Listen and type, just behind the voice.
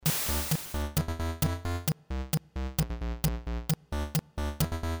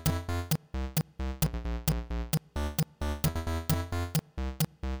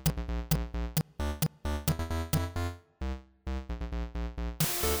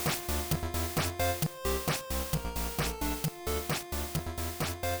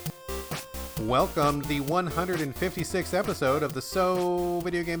Welcome to the 156th episode of the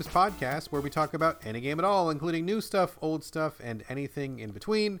Video Games podcast, where we talk about any game at all, including new stuff, old stuff, and anything in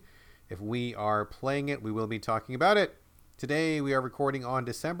between. If we are playing it, we will be talking about it. Today, we are recording on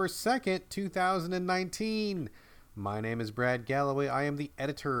December 2nd, 2019. My name is Brad Galloway. I am the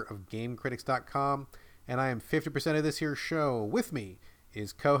editor of GameCritics.com, and I am 50% of this here show. With me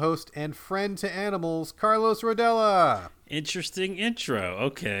is co-host and friend to animals, Carlos Rodella. Interesting intro.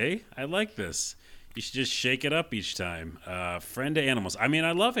 Okay, I like this. You should just shake it up each time. Friend to animals. I mean,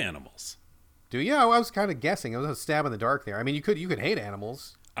 I love animals. Do you? I was kind of guessing. I was a stab in the dark there. I mean, you could hate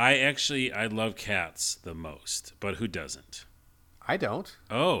animals. I love cats the most, but who doesn't? I don't.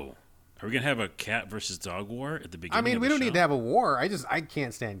 Oh, are we gonna have a cat versus dog war at the beginning? I mean, of we the don't show? need to have a war. I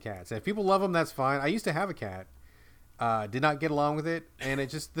can't stand cats. If people love them, that's fine. I used to have a cat. Did not get along with it, and it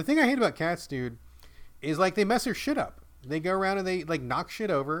just, the thing I hate about cats, dude, is like they mess their shit up. They go around and they like knock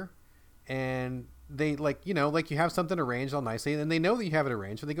shit over, and they like, you know, like you have something arranged all nicely, and they know that you have it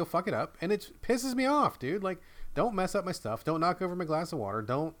arranged, so they go fuck it up, and it pisses me off, dude. Like, don't mess up my stuff. Don't knock over my glass of water.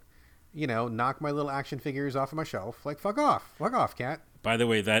 Don't, you know, knock my little action figures off of my shelf. Like, fuck off, cat. By the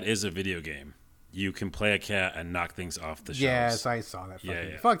way, that is a video game. You can play a cat and knock things off the shelves. Yes, I saw that.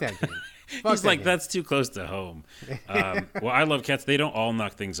 Yeah. Fuck that game. He's like, that's too close to home. Well, I love cats. They don't all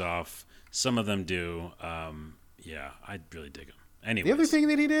knock things off. Some of them do. Yeah, I really dig them. Anyways. The other thing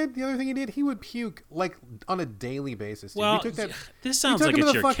he did, he would puke like on a daily basis. Dude. Well, this sounds like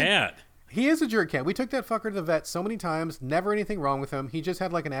it's your cat. He is a jerk cat. We took that fucker to the vet so many times. Never anything wrong with him. He just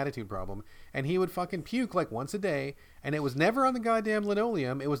had like an attitude problem. And he would fucking puke like once a day. And it was never on the goddamn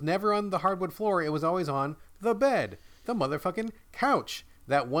linoleum. It was never on the hardwood floor. It was always on the bed. The motherfucking couch.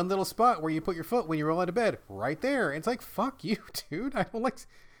 That one little spot where you put your foot when you roll out of bed. Right there. It's like, fuck you, dude. I don't like...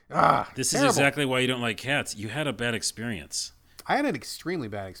 This terrible. is exactly why you don't like cats. You had a bad experience. I had an extremely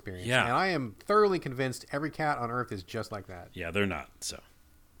bad experience. Yeah. And I am thoroughly convinced every cat on Earth is just like that. Yeah, they're not, so...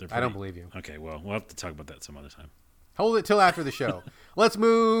 I don't believe you. Okay, well, we'll have to talk about that some other time. Hold it till after the show. Let's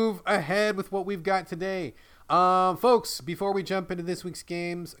move ahead with what we've got today. Folks, before we jump into this week's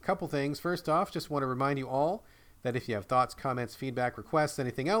games, a couple things. First off, just want to remind you all that if you have thoughts, comments, feedback, requests,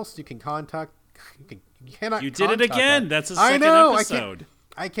 anything else, you can contact... You did it again. That's the second episode.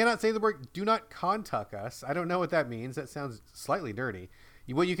 I cannot say the word, do not contact us. I don't know what that means. That sounds slightly dirty.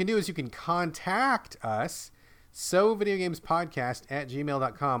 What you can do is you can contact us,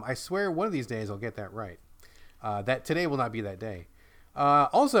 videogamespodcast@gmail.com. I swear one of these days I'll get that right. That today will not be that day.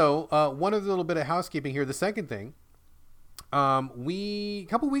 Also, one other little bit of housekeeping here. The second thing, a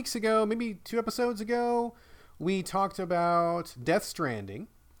couple weeks ago, maybe 2 episodes ago, we talked about Death Stranding,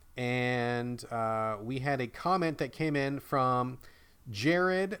 and we had a comment that came in from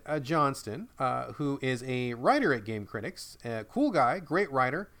Jared Johnston, who is a writer at Game Critics. Cool guy, great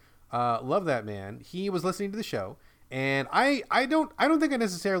writer. Love that man. He was listening to the show, and I don't think I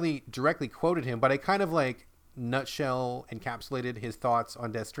necessarily directly quoted him, but I kind of like nutshell encapsulated his thoughts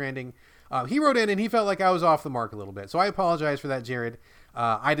on Death Stranding. He wrote in and he felt like I was off the mark a little bit, so I apologize for that, Jared.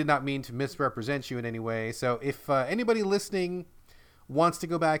 I did not mean to misrepresent you in any way. So if anybody listening wants to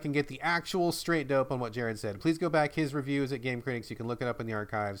go back and get the actual straight dope on what Jared said, please go back. His reviews at Game Critics, you can look it up in the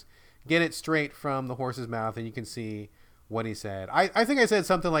archives, get it straight from the horse's mouth, and you can see what he said. I think I said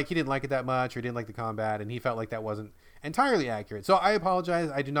something like he didn't like it that much or didn't like the combat, and he felt like that wasn't entirely accurate. So I apologize.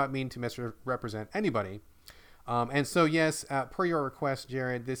 I do not mean to misrepresent anybody. And so, yes, per your request,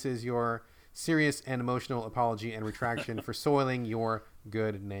 Jared, this is your serious and emotional apology and retraction for soiling your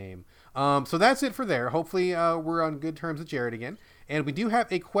good name. So that's it for there. Hopefully we're on good terms with Jared again. And we do have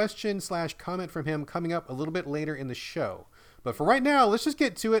a question/comment from him coming up a little bit later in the show. But for right now, let's just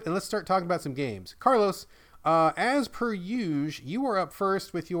get to it and let's start talking about some games. Carlos, as per usual, you are up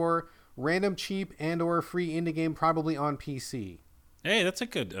first with your random, cheap, and or free indie game, probably on PC. Hey, that's a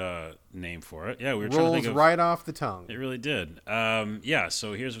good name for it. Yeah, we were Rolls trying to think of... right off the tongue. It really did. Yeah,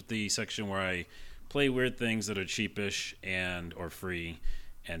 so here's the section where I play weird things that are cheapish and or free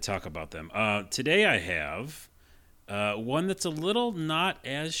and talk about them. Today I have one that's a little not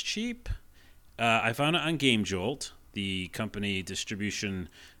as cheap. I found it on Game Jolt, the company distribution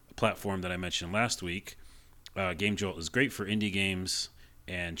platform that I mentioned last week. Game Jolt is great for indie games,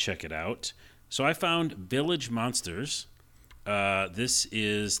 and check it out. So I found Village Monsters.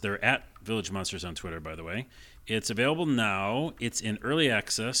 They're at Village Monsters on Twitter, by the way. It's available now. It's in early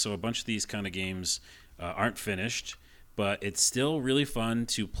access, so a bunch of these kind of games aren't finished, but it's still really fun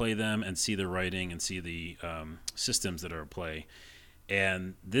to play them and see the writing and see the systems that are at play.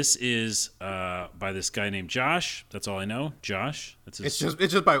 And this is by this guy named Josh. That's all I know. Josh. That's his,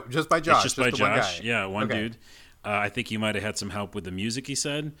 it's just by Josh. It's just by Josh. One guy. Yeah, one okay. dude. I think he might have had some help with the music, he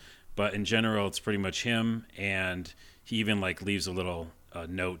said. but in general, it's pretty much him, and he even like leaves a little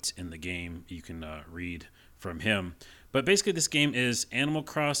note in the game you can read from him. But basically, this game is Animal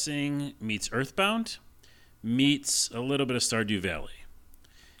Crossing meets Earthbound meets a little bit of Stardew Valley.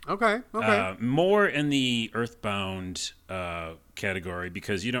 Okay. More in the Earthbound category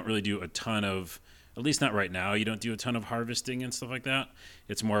because you don't really do a ton of, at least not right now, you don't do a ton of harvesting and stuff like that.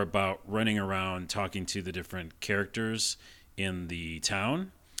 It's more about running around, talking to the different characters in the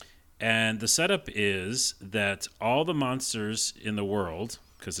town. And the setup is that all the monsters in the world,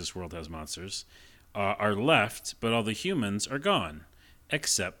 because this world has monsters, are left, but all the humans are gone,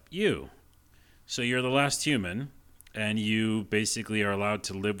 except you. So you're the last human, and you basically are allowed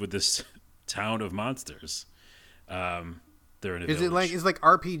to live with this town of monsters. They're in a village. Is it like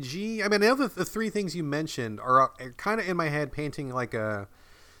RPG? I mean, I know the three things you mentioned are kind of in my head painting like a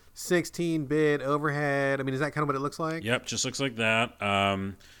 16-bit overhead. I mean, is that kind of what it looks like? Yep, just looks like that.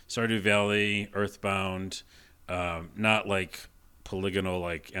 Stardew Valley, Earthbound, not like polygonal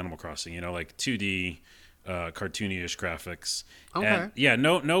like Animal Crossing, like 2D cartoony-ish graphics. Okay. And yeah,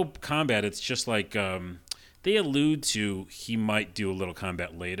 no combat. It's just like they allude to he might do a little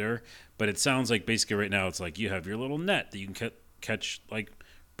combat later, but it sounds like basically right now it's like you have your little net that you can catch like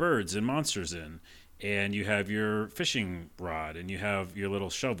birds and monsters in, and you have your fishing rod and you have your little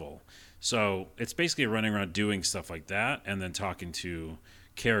shovel. So it's basically running around doing stuff like that and then talking to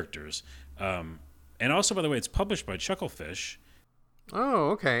characters. And also, by the way, it's published by Chucklefish. Oh,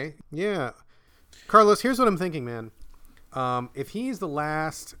 okay. Yeah. Carlos, here's what I'm thinking, man. If he's the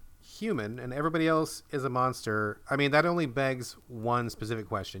last human and everybody else is a monster, I mean, that only begs one specific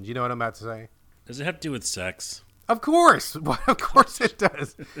question. Do you know what I'm about to say? Does it have to do with sex? Of course. Of course it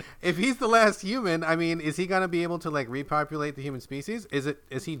does. If he's the last human, I mean, is he going to be able to like repopulate the human species?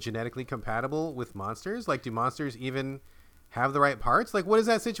 Is he genetically compatible with monsters? Like, do monsters even have the right parts? Like, what is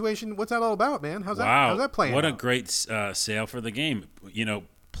that situation? What's that all about, man? How's that playing What out? a great sale for the game.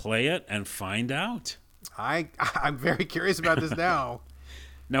 Play it and find out. I'm very curious about this now.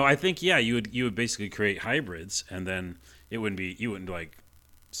 No, I think you would basically create hybrids, and then you wouldn't like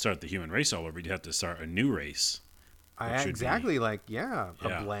start the human race all over. You'd have to start a new race. Exactly,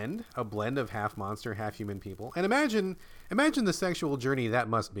 a blend of half monster, half human people. And imagine the sexual journey that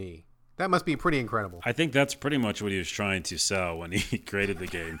must be. That must be pretty incredible. I think that's pretty much what he was trying to sell when he created the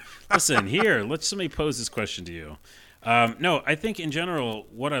game. Listen, here, let me pose this question to you. No, I think in general,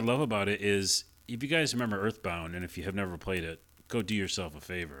 what I love about it is, if you guys remember Earthbound, and if you have never played it, go do yourself a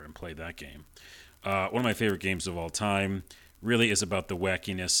favor and play that game. One of my favorite games of all time. Really is about the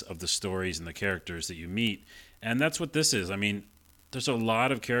wackiness of the stories and the characters that you meet. And that's what this is. I mean, there's a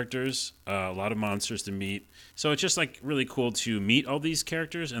lot of characters, a lot of monsters to meet. So it's just like really cool to meet all these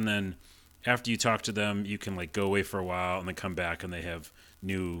characters, and then after you talk to them, you can like go away for a while and then come back and they have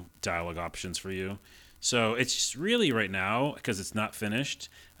new dialogue options for you. So it's just really right now, because it's not finished,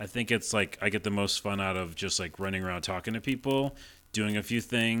 I think it's like I get the most fun out of just like running around talking to people, doing a few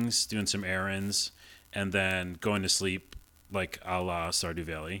things, doing some errands, and then going to sleep like a la Stardew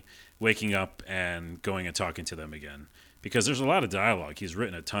Valley, waking up and going and talking to them again. Because there's a lot of dialogue. He's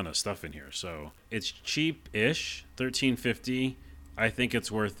written a ton of stuff in here. So it's cheap-ish, $13.50. I think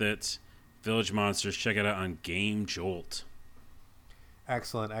it's worth it. Village Monsters, check it out on Game Jolt.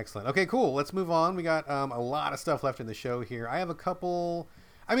 Excellent. Okay, cool. Let's move on. We got a lot of stuff left in the show here. I have a couple...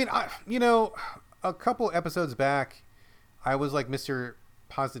 a couple episodes back, I was like Mr.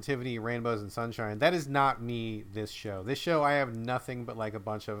 Positivity, Rainbows, and Sunshine. That is not me this show. This show, I have nothing but like a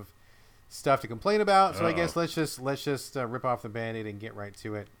bunch of stuff to complain about. So I guess let's just rip off the Band-Aid and get right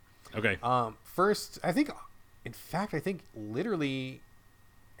to it. Okay. First, I think literally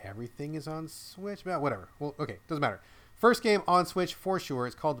everything is on Switch. Whatever. Well, okay, doesn't matter. First game on Switch for sure.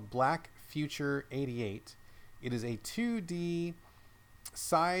 It's called Black Future 88. It is a 2D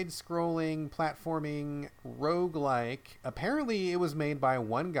side-scrolling platforming roguelike. Apparently, it was made by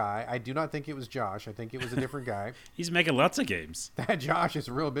one guy. I do not think it was Josh. I think it was a different guy. He's making lots of games. That Josh is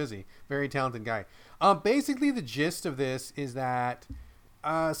real busy. Very talented guy. Basically, the gist of this is that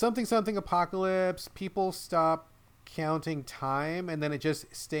something apocalypse, people stop counting time, and then it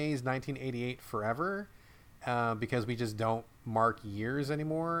just stays 1988 forever because we just don't mark years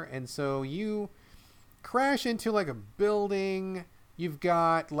anymore. And so you crash into like a building. You've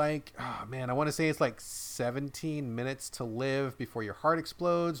got like, I want to say it's like 17 minutes to live before your heart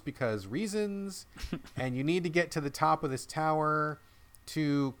explodes because reasons. And you need to get to the top of this tower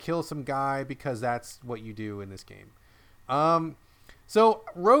to kill some guy because that's what you do in this game. So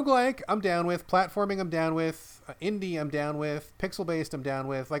roguelike, I'm down with. Platforming, I'm down with. Indie, I'm down with. Pixel-based, I'm down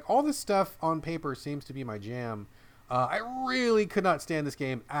with. Like all this stuff on paper seems to be my jam. I really could not stand this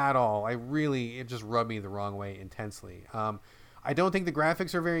game at all. It just rubbed me the wrong way intensely. I don't think the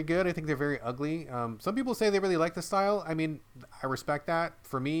graphics are very good. I think they're very ugly. Some people say they really like the style. I mean, I respect that.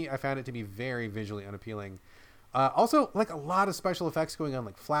 For me, I found it to be very visually unappealing. Also, like a lot of special effects going on,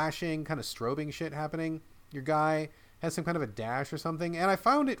 like flashing, kind of strobing shit happening. Your guy has some kind of a dash or something, and I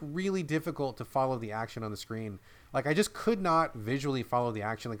found it really difficult to follow the action on the screen. Like, I just could not visually follow the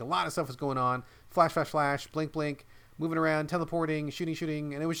action. Like, a lot of stuff was going on. Flash, flash, flash, blink, blink, moving around, teleporting,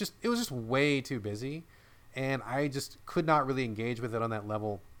 shooting, and it was just way too busy. And I just could not really engage with it on that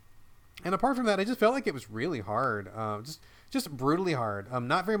level. And apart from that, I just felt like it was really hard. Just brutally hard.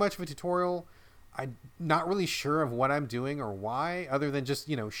 Not very much of a tutorial. I'm not really sure of what I'm doing or why, other than just,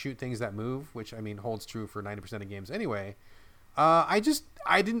 shoot things that move, which, I mean, holds true for 90% of games anyway. I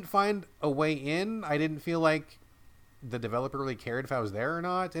didn't find a way in. I didn't feel like the developer really cared if I was there or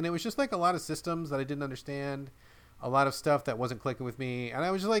not. And it was just like a lot of systems that I didn't understand. A lot of stuff that wasn't clicking with me. And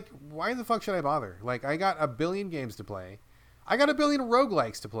I was just like, why the fuck should I bother? Like, I got a billion games to play. I got a billion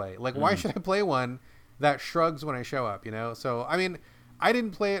roguelikes to play. Like, why should I play one that shrugs when I show up, So, I mean, I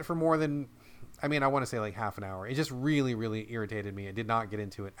didn't play it for more than, I want to say like half an hour. It just really, really irritated me. I did not get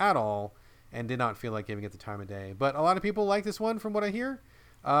into it at all and did not feel like giving it the time of day. But a lot of people like this one from what I hear.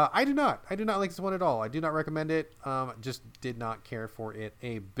 I do not. I do not like this one at all. I do not recommend it. Just did not care for it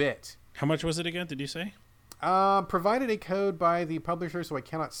a bit. How much was it again, did you say? Provided a code by the publisher, so I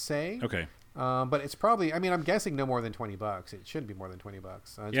cannot say. Okay. But it's probably, I'm guessing no more than $20. It shouldn't be more than $20.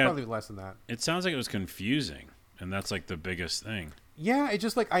 It's probably less than that. It sounds like it was confusing, and that's like the biggest thing. Yeah, it's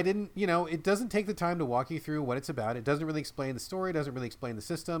just like I didn't, it doesn't take the time to walk you through what it's about. It doesn't really explain the story, doesn't really explain the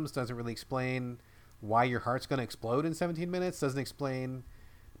systems, doesn't really explain why your heart's going to explode in 17 minutes, doesn't explain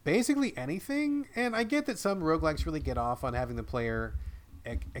basically anything. And I get that some roguelikes really get off on having the player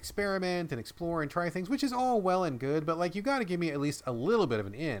experiment and explore and try things, which is all well and good, but like you got to give me at least a little bit of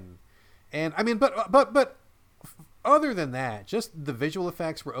an in. And but other than that, just the visual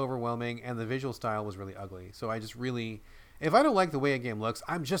effects were overwhelming and the visual style was really ugly. So I just really, if I don't like the way a game looks,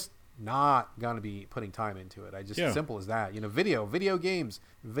 I'm just not going to be putting time into it. Simple as that. Video games,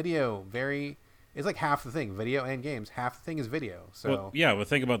 it's like half the thing. Video and games, half the thing is video. So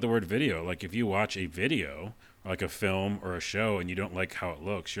think about the word video. Like if you watch a video, like a film or a show, and you don't like how it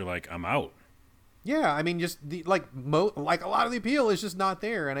looks, you're like, I'm out. Yeah, just a lot of the appeal is just not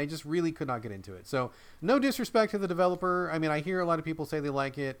there, and I just really could not get into it. So no disrespect to the developer. I hear a lot of people say they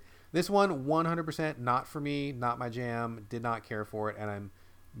like it. This one, 100% not for me, not my jam. Did not care for it, and I'm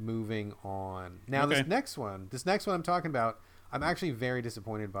moving on. Now This next one I'm talking about, I'm actually very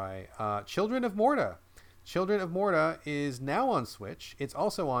disappointed by. Children of Morta. Children of Morta is now on Switch. It's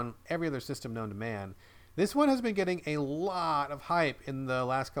also on every other system known to man. This one has been getting a lot of hype in the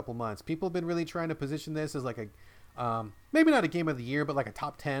last couple months. People have been really trying to position this as like a, maybe not a game of the year, but like a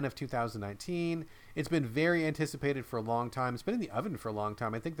top 10 of 2019. It's been very anticipated for a long time. It's been in the oven for a long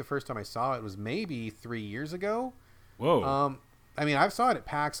time. I think the first time I saw it was maybe 3 years ago. Whoa. I saw it at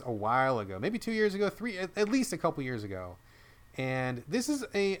PAX a while ago, maybe 2 years ago, at least a couple years ago. And this is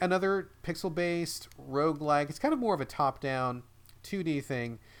another pixel-based roguelike. It's kind of more of a top-down 2D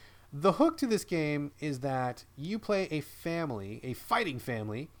thing. The hook to this game is that you play a fighting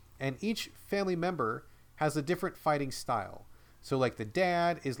family, and each family member has a different fighting style. So, like, the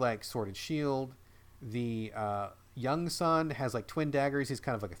dad is like sword and shield. The young son has like twin daggers. He's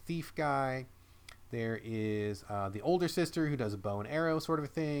kind of like a thief guy. There is the older sister who does a bow and arrow sort of a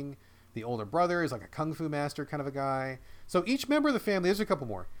thing. The older brother is like a kung fu master kind of a guy. So each member of the family, there's a couple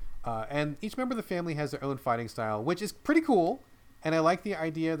more, and each member of the family has their own fighting style, which is pretty cool. And I like the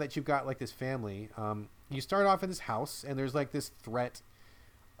idea that you've got like this family. You start off in this house, and there's like this threat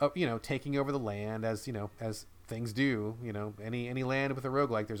of, taking over the land, as things do. Any land with a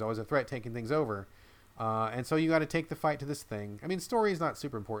roguelike, there's always a threat taking things over. And so you got to take the fight to this thing. Story is not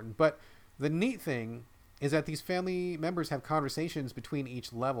super important, but the neat thing is that these family members have conversations between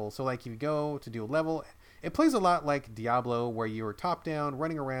each level. So like you go to do a level, it plays a lot like Diablo, where you're top down,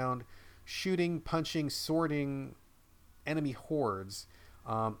 running around, shooting, punching, sorting enemy hordes.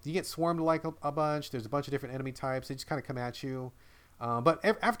 You get swarmed like a bunch. There's a bunch of different enemy types. They just kind of come at you. But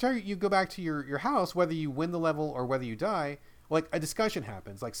after you go back to your house, whether you win the level or whether you die, like a discussion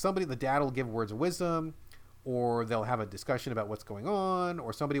happens. Like the dad will give words of wisdom, or they'll have a discussion about what's going on,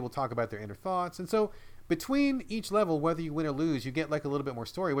 or somebody will talk about their inner thoughts. And so between each level, whether you win or lose, you get like a little bit more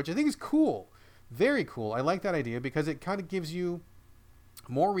story, which I think is cool. Very cool. I like that idea because it kind of gives you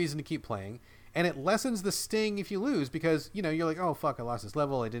more reason to keep playing, and it lessens the sting if you lose, because you're like, oh fuck, I lost this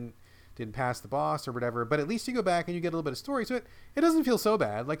level, I didn't pass the boss or whatever. But at least you go back and you get a little bit of story, so it doesn't feel so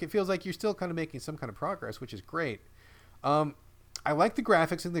bad. Like, it feels like you're still kind of making some kind of progress, which is great. I like the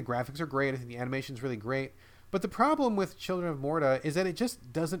graphics, and the graphics are great. I think the animation's really great. But the problem with Children of Morta is that it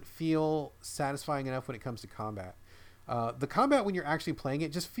just doesn't feel satisfying enough when it comes to combat. The combat when you're actually playing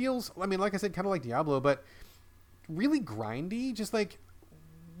it just feels, I mean, like I said, kind of like Diablo, but really grindy. Just like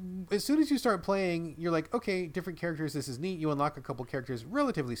as soon as you start playing, you're like, okay, different characters, this is neat. You unlock a couple characters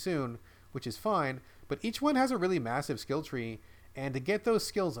relatively soon, which is fine. But each one has a really massive skill tree. And to get those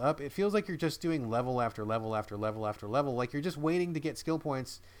skills up, it feels like you're just doing level after level after level after level. Like you're just waiting to get skill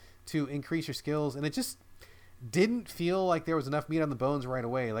points to increase your skills. And it just didn't feel like there was enough meat on the bones right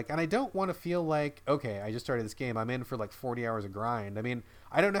away. Like, and I don't want to feel like, okay, I just started this game, I'm in for like 40 hours of grind. I mean,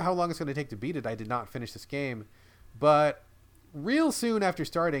 I don't know how long it's going to take to beat it. I did not finish this game. But real soon after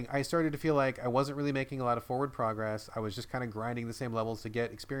starting, I started to feel like I wasn't really making a lot of forward progress. I was just kind of grinding the same levels to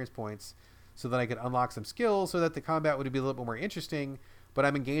get experience points, so that I could unlock some skills, so that the combat would be a little bit more interesting. But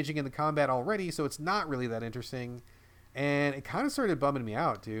I'm engaging in the combat already, so it's not really that interesting. And it kind of started bumming me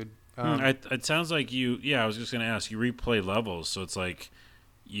out, dude. It sounds like you, I was just going to ask, you replay levels, so it's like,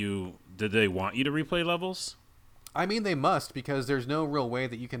 did they want you to replay levels? I mean, they must, because there's no real way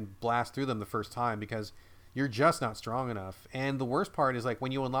that you can blast through them the first time, because you're just not strong enough. And the worst part is, like,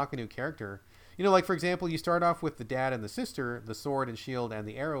 when you unlock a new character, you know, like, for example, you start off with the dad and the sister, the sword and shield and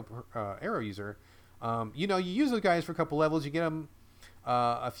the arrow user. You know, you use those guys for a couple levels. You get them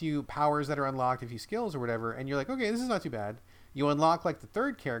a few powers that are unlocked, a few skills or whatever, and you're like, okay, this is not too bad. You unlock, like, the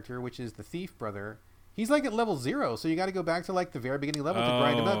third character, which is the thief brother. He's, like, at level 0, so you got to go back to, like, the very beginning level to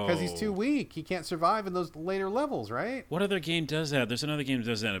grind him up, because he's too weak. He can't survive in those later levels, right? What other game does that? There's another game that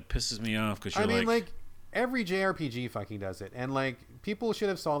does that, and it pisses me off, because you're like every JRPG fucking does it. And, like, people should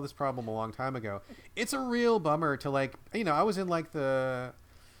have solved this problem a long time ago. It's a real bummer to, like, you know, I was in, like, I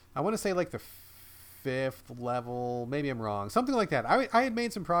want to say, like, the 5th level. Maybe I'm wrong. Something like that. I had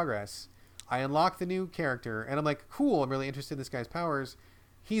made some progress. I unlocked the new character, and I'm like, cool, I'm really interested in this guy's powers.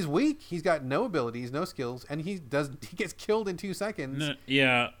 He's weak. He's got no abilities, no skills, and he gets killed in 2 seconds. No,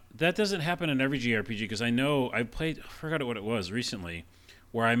 yeah, that doesn't happen in every JRPG, because I know I forgot what it was recently,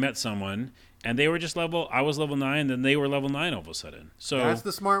 where I met someone, and they were just I was level 9, then they were level 9 all of a sudden. So that's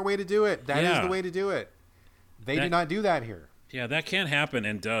the smart way to do it. That is the way to do it. They do not do that here. Yeah, that can happen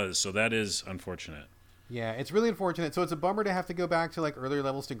and does, so that is unfortunate. Yeah, it's really unfortunate. So it's a bummer to have to go back to, like, earlier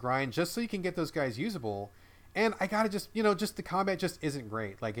levels to grind just so you can get those guys usable. And I gotta just the combat just isn't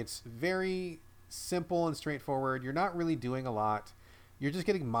great. Like, it's very simple and straightforward. You're not really doing a lot. You're just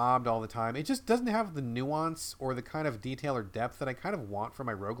getting mobbed all the time. It just doesn't have the nuance or the kind of detail or depth that I kind of want from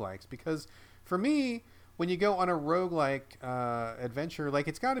my roguelikes. Because for me, when you go on a roguelike adventure, like,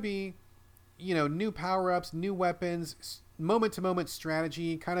 it's got to be, you know, new power-ups, new weapons, moment-to-moment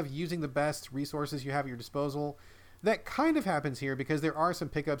strategy, kind of using the best resources you have at your disposal. That kind of happens here because there are some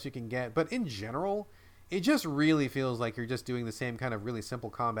pickups you can get. But in general, it just really feels like you're just doing the same kind of really simple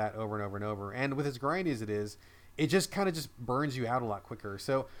combat over and over and over. And with as grindy as it is, it just kind of just burns you out a lot quicker.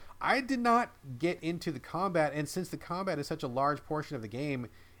 So I did not get into the combat. And since the combat is such a large portion of the game,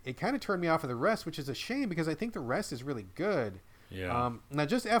 it kind of turned me off of the rest, which is a shame because I think the rest is really good. Yeah. Now,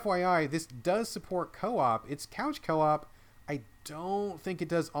 just FYI, this does support co-op. It's couch co-op. I don't think it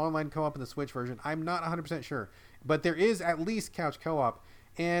does online co-op in the Switch version. I'm not 100% sure. But there is at least couch co-op.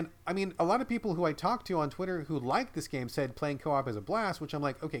 And, I mean, a lot of people who I talked to on Twitter who liked this game said playing co-op is a blast, which I'm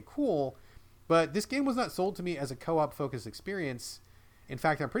like, okay, cool. But this game was not sold to me as a co-op focused experience. In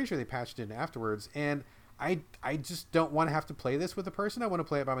fact, I'm pretty sure they patched it in afterwards. And I just don't want to have to play this with a person. I want to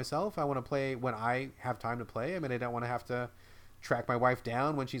play it by myself. I want to play when I have time to play. I mean, I don't want to have to track my wife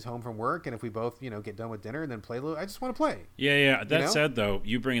down when she's home from work. And if we both, get done with dinner and then play a little, I just want to play. Yeah. That said, though,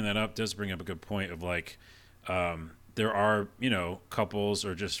 you bringing that up does bring up a good point of, like, there are, couples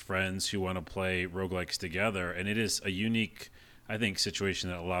or just friends who want to play roguelikes together. And it is a unique, I think,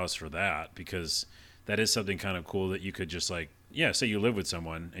 situation that allows for that, because that is something kind of cool that you could just, like, say you live with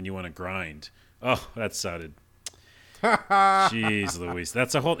someone and you want to grind. Oh, that sounded. Jeez Louise.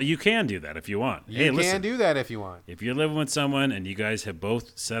 That's a whole. You can do that if you want. You can do that if you want. If you're living with someone and you guys have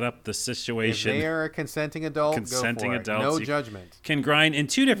both set up the situation. If they are a consenting adult, go for it. No judgment. Can grind in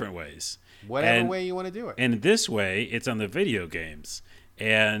two different ways. Whatever way you want to do it. And this way, it's on the video games.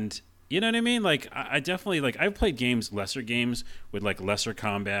 And you know what I mean? Like, I definitely, like, I've played lesser games with, like, lesser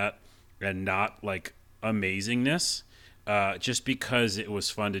combat and not, like, amazingness. Just because it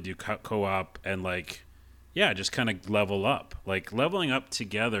was fun to do co-op and, like, just kind of level up. Like, leveling up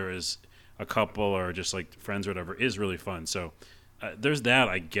together as a couple or just, like, friends or whatever is really fun. So there's that,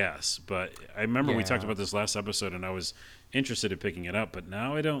 I guess. But I remember we talked about this last episode, and I was interested in picking it up. But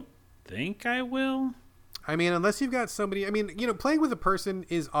now I don't think I will. I mean, unless you've got somebody, I mean, playing with a person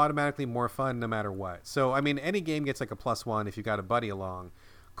is automatically more fun no matter what. So, I mean, any game gets like a +1 if you've got a buddy along.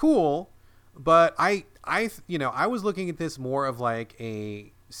 Cool. But I was looking at this more of like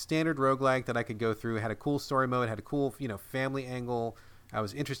a standard roguelike that I could go through. It had a cool story mode, had a cool, family angle. I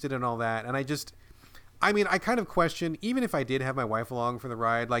was interested in all that. And I kind of question, even if I did have my wife along for the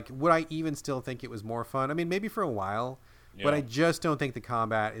ride, like, would I even still think it was more fun? I mean, maybe for a while. Yeah. But I just don't think the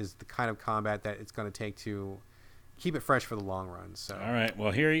combat is the kind of combat that it's going to take to keep it fresh for the long run. So, all right.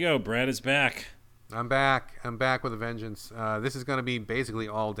 Well, here you go. Brad is back. I'm back. I'm back with a vengeance. This is going to be basically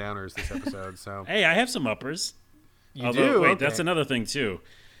all downers this episode. So hey, I have some uppers. You do? Wait, okay. That's another thing, too.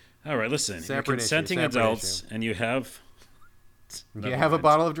 All right, listen. You're consenting adults, and you have... You have a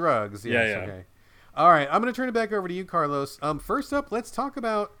bottle of drugs. Yes, yeah. Okay. All right. I'm going to turn it back over to you, Carlos. First up, let's talk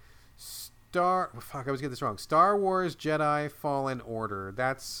about... I always get this wrong. Star Wars Jedi Fallen Order.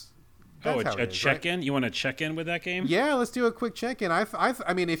 That's a check-in? Right? You want to check in with that game? Yeah, let's do a quick check-in.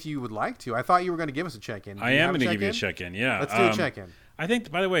 I mean, if you would like to. I thought you were going to give us a check-in. I am going to give you a check-in, yeah. Let's do a check-in. I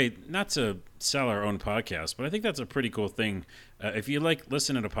think, by the way, not to sell our own podcast, but I think that's a pretty cool thing. If you like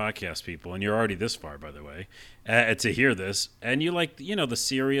listening to podcasts, people, and you're already this far, by the way, to hear this, and you like, the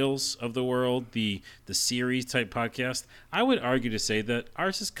serials of the world, the series-type podcast, I would argue to say that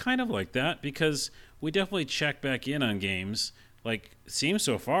ours is kind of like that because we definitely check back in on games, like, it seems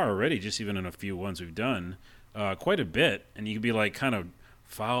so far already, just even in a few ones we've done, quite a bit, and you can be like, kind of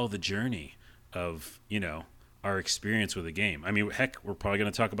follow the journey of, our experience with a game. I mean, heck, we're probably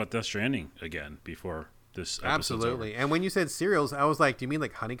going to talk about Death Stranding again before this episode's Absolutely. over. And when you said cereals, I was like, do you mean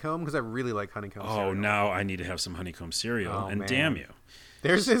like honeycomb? Because I really like honeycomb cereal. Oh, now I need to have some honeycomb cereal. Oh, and man. Damn you.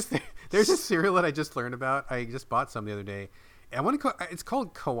 There's this cereal that I just learned about. I just bought some the other day. And it's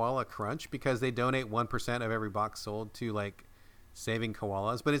called Koala Crunch because they donate 1% of every box sold to like saving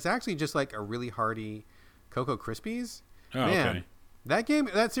koalas. But it's actually just like a really hearty Cocoa Krispies. Oh, Man, okay.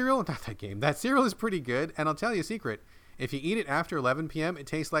 That cereal is pretty good. And I'll tell you a secret. If you eat it after 11 p.m., it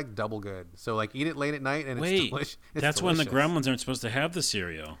tastes like double good. So, like, eat it late at night, and it's delicious. That's when the gremlins aren't supposed to have the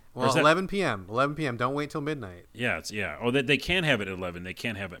cereal. Well, 11 p.m. 11 p.m. Don't wait till midnight. Yeah. Oh, they can't have it at 11. They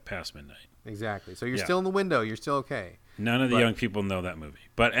can't have it past midnight. Exactly. So you're still in the window. You're still okay. None of the young people know that movie.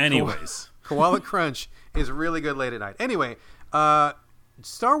 But anyways. Koala Crunch is really good late at night. Anyway,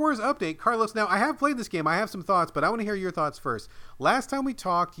 Star Wars update. Carlos, now I have played this game. I have some thoughts, but I want to hear your thoughts first. Last time we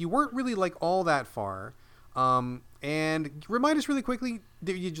talked, you weren't really like all that far. And remind us really quickly,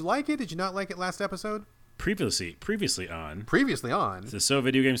 did you like it? Did you not like it last episode? Previously on the So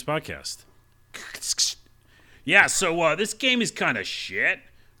Videogames podcast. Yeah, so this game is kind of shit.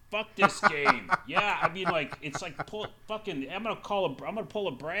 Fuck this game. Yeah, I mean, like, it's like I'm gonna pull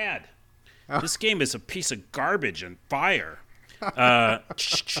a Brad. This game is a piece of garbage and fire.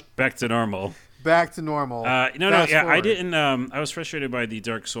 Back to normal. I didn't. I was frustrated by the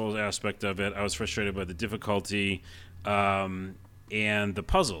Dark Souls aspect of it. I was frustrated by the difficulty, and the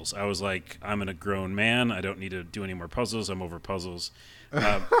puzzles. I was like, I'm a grown man. I don't need to do any more puzzles. I'm over puzzles.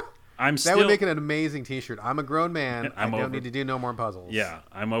 That would make it an amazing T-shirt. I'm a grown man. I don't need to do no more puzzles. Yeah,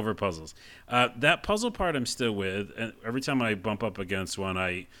 I'm over puzzles. That puzzle part I'm still with, and every time I bump up against one,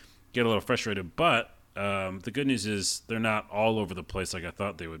 I get a little frustrated. But the good news is they're not all over the place like I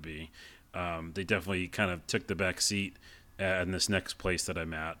thought they would be. They definitely kind of took the back seat in this next place that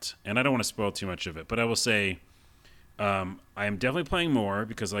I'm at. And I don't want to spoil too much of it, but I will say I am definitely playing more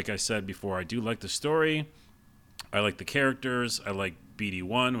because, like I said before, I do like the story. I like the characters. I like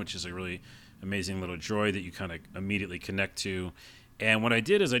BD1, which is a really amazing little droid that you kind of immediately connect to. And what I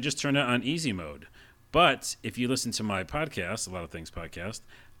did is I just turned it on easy mode. But if you listen to my podcast, A Lot of Things podcast,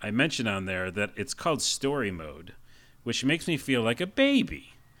 I mentioned on there that it's called story mode, which makes me feel like a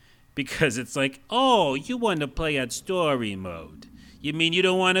baby. Because it's like, oh, you want to play at story mode. You mean you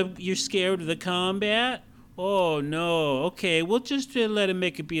don't want to, you're scared of the combat? Oh, no. Okay, we'll just let it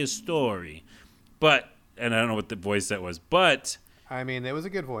make it be a story. But, and I don't know what the voice that was, but. I mean, that was a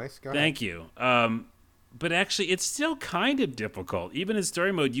good voice. Go ahead. Thank you. But actually, it's still kind of difficult. Even in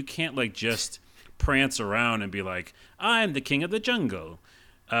story mode, you can't like just prance around and be like, I'm the king of the jungle.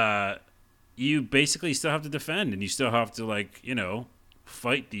 You basically still have to defend, and you still have to like,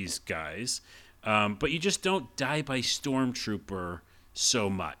 fight these guys, but you just don't die by stormtrooper so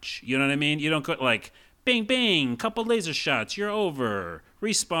much. You know what I mean? You don't go like bing bing, couple laser shots, you're over,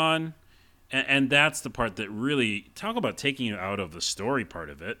 respawn, and that's the part that really talk about taking you out of the story part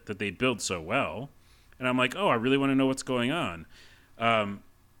of it that they build so well. And I'm like, oh, I really want to know what's going on.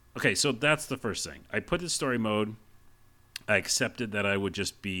 Okay, so that's the first thing. I put the story mode. I accepted that I would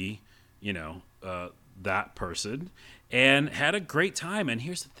just be, that person. And had a great time. And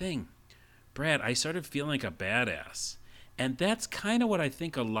here's the thing. Brad, I started feeling like a badass. And that's kind of what I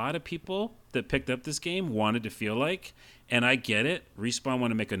think a lot of people that picked up this game wanted to feel like. And I get it. Respawn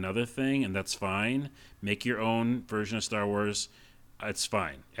want to make another thing, and that's fine. Make your own version of Star Wars. It's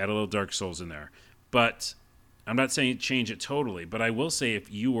fine. Add a little Dark Souls in there. But I'm not saying change it totally. But I will say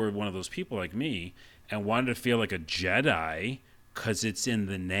if you were one of those people like me and wanted to feel like a Jedi because it's in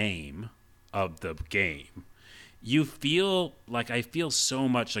the name of the game, you feel like I feel so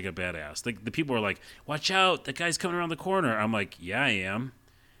much like a badass. Like the people are like, watch out, the guy's coming around the corner. I'm like, yeah, I am.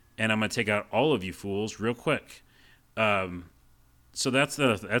 And I'm going to take out all of you fools real quick. So that's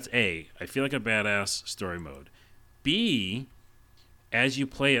A. I feel like a badass story mode. B, as you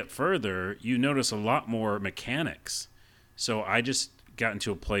play it further, you notice a lot more mechanics. So I just got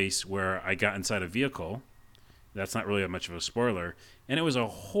into a place where I got inside a vehicle. That's not really that much of a spoiler. And it was a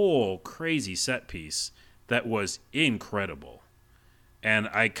whole crazy set piece that was incredible. And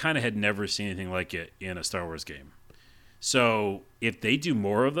I kind of had never seen anything like it in a Star Wars game. So if they do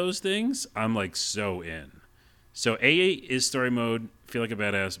more of those things, I'm like so in. So A is story mode, feel like a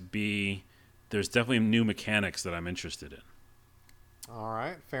badass. B, there's definitely new mechanics that I'm interested in. All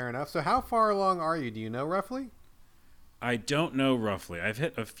right, fair enough. So how far along are you? Do you know roughly? I don't know roughly. I've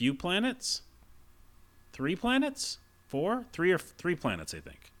hit a few planets. 3 planets? 4? 3 planets, I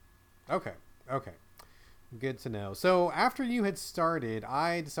think. Okay. Good to know. So after you had started,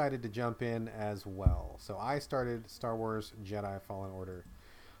 I decided to jump in as well. So I started Star Wars Jedi Fallen Order.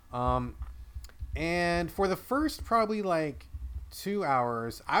 And for the first probably like 2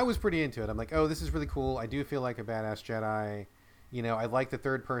 hours, I was pretty into it. I'm like, oh, this is really cool. I do feel like a badass Jedi. You know, I like the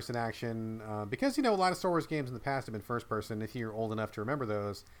third person action because, you know, a lot of Star Wars games in the past have been first person. If you're old enough to remember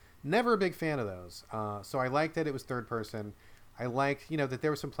those, never a big fan of those. So I liked that it was third person. I liked, you know, that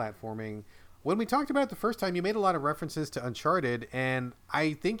there was some platforming. When we talked about it the first time, you made a lot of references to Uncharted, and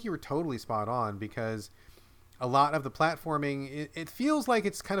I think you were totally spot on because a lot of the platforming, it feels like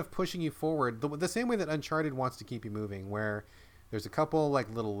it's kind of pushing you forward the same way that Uncharted wants to keep you moving, where there's a couple like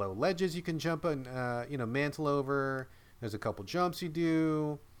little low ledges you can jump and, you know, mantle over. There's a couple jumps you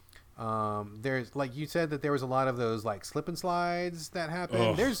do. There's, like you said, that there was a lot of those like slip and slides that happen.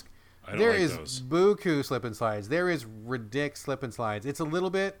 Oh, there is buku slip and slides. There is ridiculous slip and slides. It's a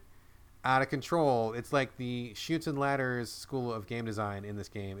little bit out of control. It's like the Chutes and Ladders school of game design in this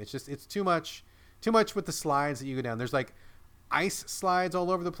game. It's too much with the slides that you go down. There's like ice slides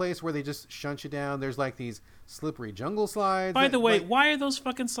all over the place where they just shunt you down. There's like these slippery jungle slides. By the way, why are those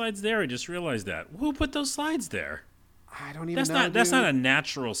fucking slides there? I just realized that. Who put those slides there? I don't even know. That's not a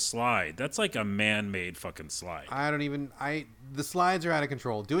natural slide. That's like a man-made fucking slide. The slides are out of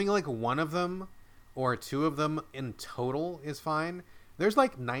control. Doing like one of them or 2 of them in total is fine. There's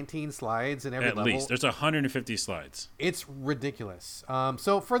like 19 slides in every level. At least. There's 150 slides. It's ridiculous.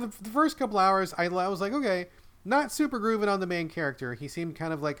 So for the first couple hours, I was like, okay, not super grooving on the main character. He seemed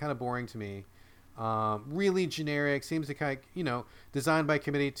kind of boring to me. Really generic. Seems to kind of, you know, designed by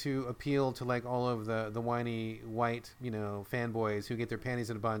committee to appeal to like all of the whiny white, you know, fanboys who get their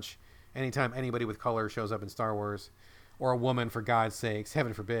panties in a bunch anytime anybody with color shows up in Star Wars, or a woman, for God's sakes,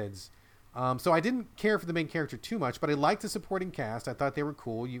 heaven forbids. So I didn't care for the main character too much, but I liked the supporting cast. I thought they were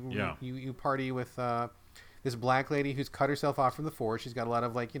cool. You party with this black lady who's cut herself off from the Force. She's got a lot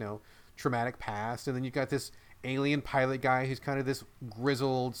of like, you know, traumatic past, and then you've got this alien pilot guy who's kind of this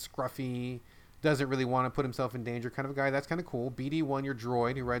grizzled, scruffy, doesn't really want to put himself in danger kind of a guy. That's kind of cool. BD-1, your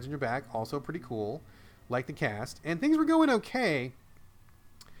droid who rides on your back, also pretty cool. Like the cast. And things were going okay.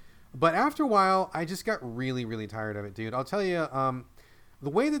 But after a while, I just got really, really tired of it, dude. I'll tell you, the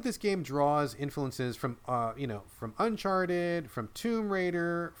way that this game draws influences from, you know, from Uncharted, from Tomb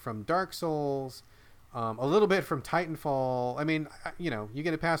Raider, from Dark Souls, a little bit from Titanfall. I mean, you know, you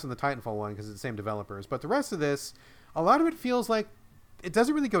get a pass on the Titanfall one because it's the same developers. But the rest of this, a lot of it feels like it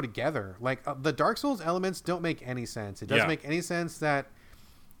doesn't really go together. Like the Dark Souls elements don't make any sense. It doesn't make any sense that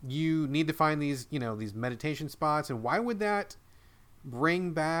you need to find these, you know, these meditation spots. And why would that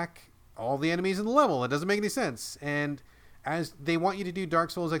bring back all the enemies in the level? It doesn't make any sense. And as they want you to do Dark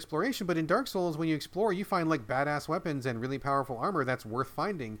Souls exploration, but in Dark Souls, when you explore, you find like badass weapons and really powerful armor that's worth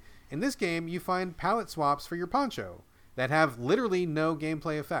finding. In this game, you find palette swaps for your poncho that have literally no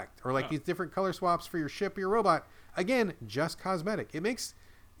gameplay effect, or like these different color swaps for your ship or your robot. Again, just cosmetic. It makes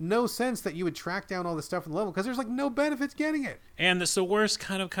no sense that you would track down all this stuff in the level because there's like no benefits getting it. And it's the worst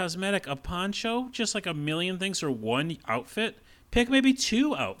kind of cosmetic. A poncho, just like a million things for one outfit. Pick maybe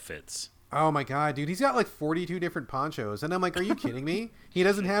 2 outfits. Oh my god, dude, he's got like 42 different ponchos, and I'm like, are you kidding me? He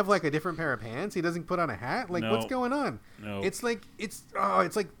doesn't have like a different pair of pants. He doesn't put on a hat. Like, what's going on? No. It's like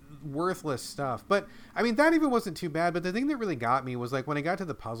worthless stuff. But I mean, that even wasn't too bad. But the thing that really got me was like when I got to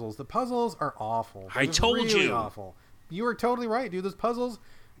the puzzles. The puzzles are awful. I told really you. Awful. You were totally right, dude. Those puzzles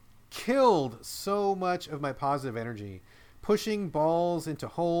killed so much of my positive energy. Pushing balls into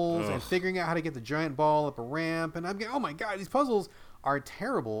holes and figuring out how to get the giant ball up a ramp. And I'm getting, oh my God, these puzzles are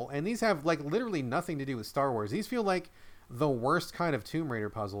terrible. And these have like literally nothing to do with Star Wars. These feel like the worst kind of Tomb Raider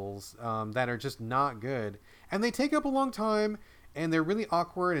puzzles that are just not good. And they take up a long time and they're really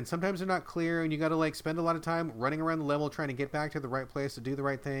awkward and sometimes they're not clear. And you got to like spend a lot of time running around the level trying to get back to the right place to do the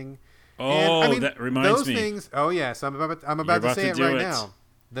right thing. Oh, and, I mean, that reminds me. Those things. Oh, yes. I'm about to say it right now.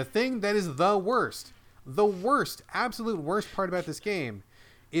 The thing that is the worst, absolute worst part about this game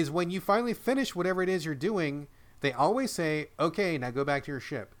is when you finally finish whatever it is you're doing, they always say, okay, now go back to your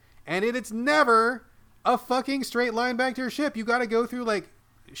ship. And it's never a fucking straight line back to your ship. You got to go through like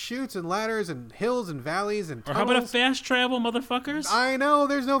chutes and ladders and hills and valleys and tunnels. Or how about a fast travel, motherfuckers? I know,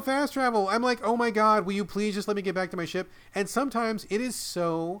 there's no fast travel. I'm like, oh my God, will you please just let me get back to my ship? And sometimes it is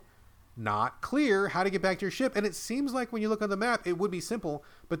so not clear how to get back to your ship. And it seems like when you look on the map, it would be simple.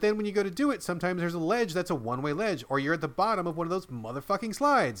 But then when you go to do it, sometimes there's a ledge that's a one-way ledge. Or you're at the bottom of one of those motherfucking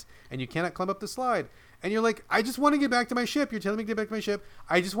slides. And you cannot climb up the slide. And you're like, I just want to get back to my ship. You're telling me to get back to my ship.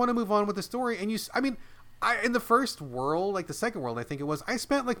 I just want to move on with the story. And in the first world, like the second world, I think it was, I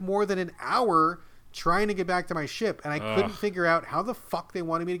spent like more than an hour trying to get back to my ship. And I couldn't figure out how the fuck they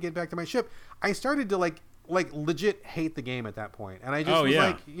wanted me to get back to my ship. I started to like legit hate the game at that point. And I just was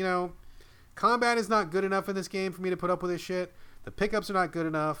like, you know, combat is not good enough in this game for me to put up with this shit. The pickups are not good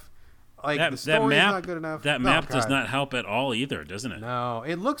enough. Like the story is not good enough. That map does not help at all either, doesn't it? No,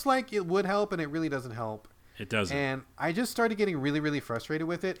 it looks like it would help, and it really doesn't help. It doesn't. And I just started getting really, really frustrated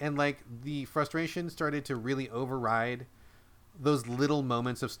with it, and like the frustration started to really override those little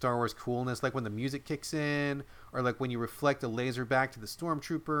moments of Star Wars coolness, like when the music kicks in, or like when you reflect a laser back to the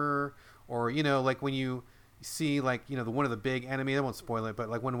stormtrooper, or you know, like when you see like, you know, one of the big enemies, I won't spoil it, but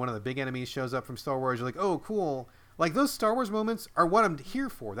like when one of the big enemies shows up from Star Wars, you're like, oh cool. Like those Star Wars moments are what I'm here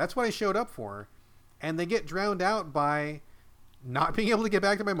for. That's what I showed up for. And they get drowned out by not being able to get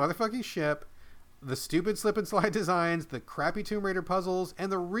back to my motherfucking ship, the stupid slip and slide designs, the crappy Tomb Raider puzzles,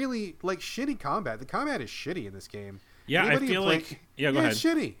 and the really like shitty combat. The combat is shitty in this game. Yeah, I feel like go ahead. It's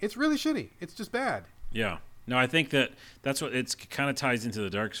shitty. It's really shitty. It's just bad. Yeah. No, I think that's what it's kind of ties into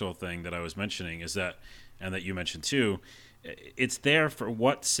the Dark Soul thing that I was mentioning, is that, and that you mentioned too, it's there for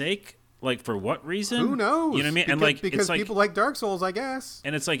what sake? Like, for what reason? Who knows? You know what I mean? Because, and like, because it's people like Dark Souls, I guess.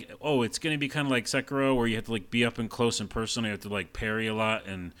 And it's like, oh, it's going to be kind of like Sekiro, where you have to like be up and close and personal. You have to like parry a lot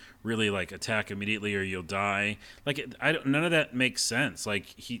and really like attack immediately, or you'll die. Like, none of that makes sense. Like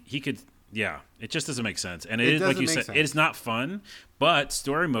he could, yeah, it just doesn't make sense. And it is, like you said, it is not fun. But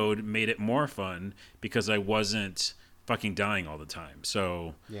story mode made it more fun because I wasn't fucking dying all the time.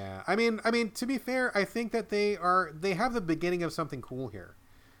 So yeah, I mean, to be fair, I think that they have the beginning of something cool here.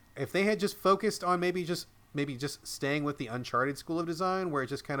 If they had just focused on maybe just staying with the Uncharted school of design, where it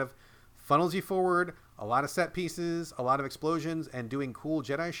just kind of funnels you forward, a lot of set pieces, a lot of explosions, and doing cool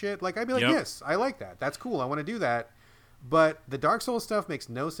Jedi shit, like I'd be like, yes, I like that. That's cool. I want to do that. But the Dark Souls stuff makes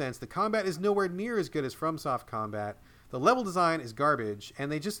no sense. The combat is nowhere near as good as FromSoft combat. The level design is garbage,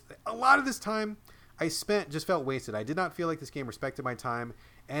 and a lot of this time I spent just felt wasted. I did not feel like this game respected my time.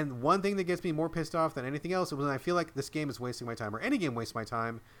 And one thing that gets me more pissed off than anything else is when I feel like this game is wasting my time, or any game wastes my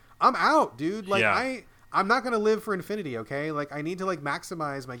time. I'm out, dude. Like I'm not going to live for infinity, okay? Like I need to like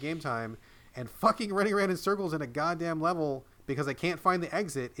maximize my game time, and fucking running around in circles in a goddamn level because I can't find the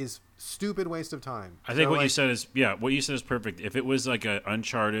exit is stupid waste of time. I think what you said is perfect. If it was like a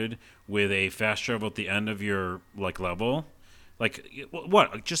Uncharted with a fast travel at the end of your like level, like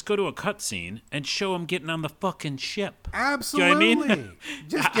what? Just go to a cutscene and show them getting on the fucking ship. Absolutely. You know what I mean?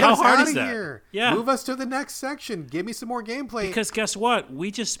 Just get us out of that? here. Yeah. Move us to the next section. Give me some more gameplay. Because guess what? We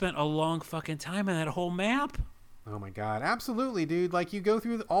just spent a long fucking time on that whole map. Oh my God. Absolutely, dude. Like you go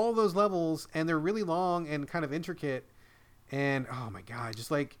through all those levels and they're really long and kind of intricate. And oh my God, just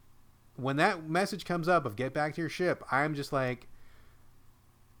like when that message comes up of get back to your ship, I'm just like,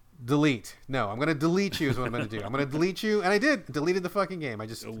 delete. No, I'm going to delete you is what I'm going to do. I'm going to delete you. And I deleted the fucking game. I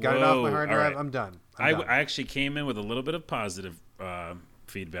just got it off my hard drive. Right. I'm done. I actually came in with a little bit of positive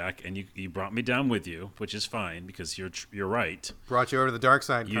feedback, and you brought me down with you, which is fine because you're right. Brought you over to the dark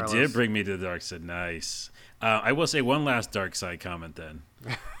side, You Carlos. did bring me to the dark side. Nice. I will say one last dark side comment then.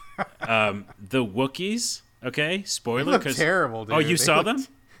 The Wookiees, okay? Spoiler. They look terrible, dude. Oh, you saw them?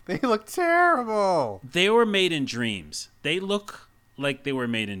 They look terrible. They were made in dreams. They look like they were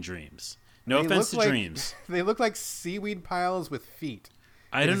made in dreams. No offense to dreams. They look like seaweed piles with feet.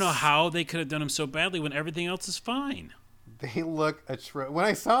 I don't know how they could have done them so badly when everything else is fine. They look when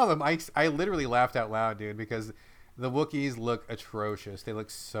I saw them, I literally laughed out loud, dude, because the Wookiees look atrocious. They look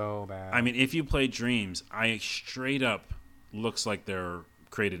so bad. I mean, if you play Dreams, I straight up looks like they're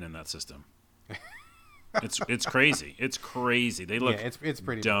created in that system. It's crazy. It's crazy. They look it's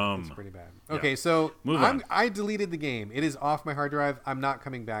pretty dumb. It's pretty bad. Okay, so Move on. I deleted the game. It is off my hard drive. I'm not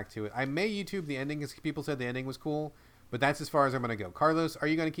coming back to it. I may YouTube the ending because people said the ending was cool, but that's as far as I'm going to go. Carlos, are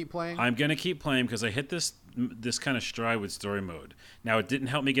you going to keep playing? I'm going to keep playing because I hit this kind of stride with story mode. Now, it didn't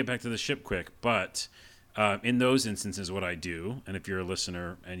help me get back to the ship quick, but in those instances, what I do, and if you're a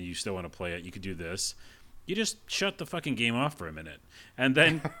listener and you still want to play it, you could do this. You just shut the fucking game off for a minute and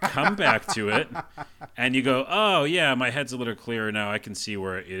then come back to it and you go, oh, yeah, my head's a little clearer now. I can see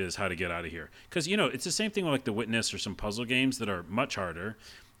where it is, how to get out of here. Because, it's the same thing with like The Witness or some puzzle games that are much harder.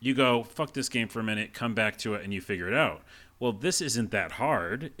 You go, fuck this game for a minute, come back to it, and you figure it out. Well, this isn't that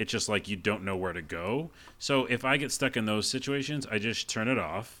hard. It's just like you don't know where to go. So if I get stuck in those situations, I just turn it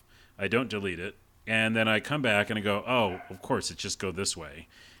off. I don't delete it. And then I come back and I go, oh, of course, it just go this way.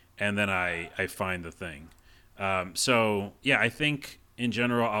 And then I find the thing. So, yeah, I think in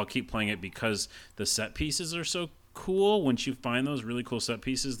general I'll keep playing it because the set pieces are so cool. Once you find those really cool set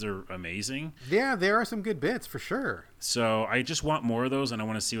pieces, they're amazing. Yeah, there are some good bits for sure. So I just want more of those, and I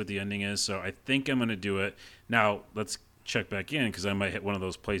want to see what the ending is. So I think I'm going to do it. Now, let's check back in because I might hit one of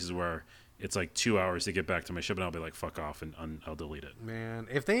those places where it's like 2 hours to get back to my ship, and I'll be like, fuck off, and I'll delete it. Man,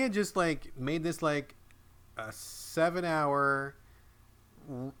 if they had just like made this like a 7-hour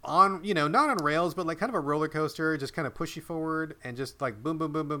on, not on rails, but like kind of a roller coaster, just kind of push you forward and just like boom,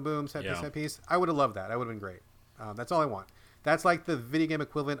 boom, boom, boom, boom, set piece, set piece. I would have loved that. That would have been great. That's all I want. That's like the video game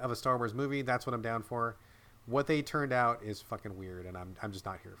equivalent of a Star Wars movie. That's what I'm down for. What they turned out is fucking weird, and I'm just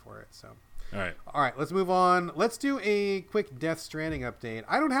not here for it. So, all right, let's move on. Let's do a quick Death Stranding update.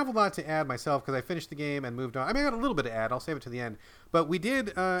 I don't have a lot to add myself because I finished the game and moved on. I mean, I got a little bit to add. I'll save it to the end. But we did,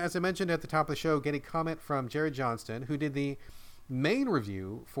 as I mentioned at the top of the show, get a comment from Jared Johnston, who did the main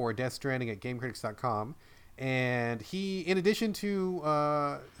review for Death Stranding at GameCritics.com. And he, in addition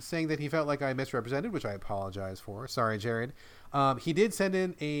to saying that he felt like I misrepresented, which I apologize for, sorry, Jared, he did send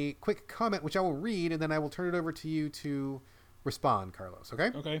in a quick comment, which I will read, and then I will turn it over to you to respond, Carlos,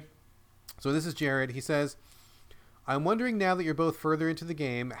 okay? Okay. So this is Jared. He says, I'm wondering now that you're both further into the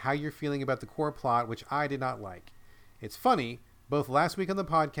game, how you're feeling about the core plot, which I did not like. It's funny, both last week on the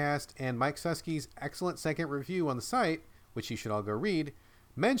podcast and Mike Susky's excellent second review on the site, which you should all go read,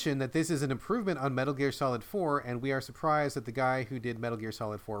 mentioned that this is an improvement on Metal Gear Solid 4, and we are surprised that the guy who did Metal Gear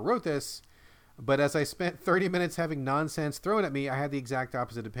Solid 4 wrote this. But as I spent 30 minutes having nonsense thrown at me, I had the exact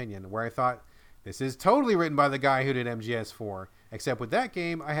opposite opinion, where I thought, this is totally written by the guy who did MGS4. Except with that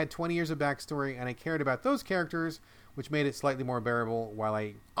game, I had 20 years of backstory, and I cared about those characters, which made it slightly more bearable, while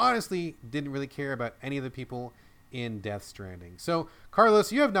I honestly didn't really care about any of the people in Death Stranding. So,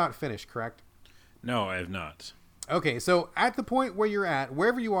 Carlos, you have not finished, correct? No, I have not. Okay, so at the point where you're at,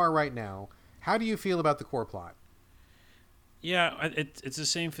 wherever you are right now, how do you feel about the core plot? Yeah, it's the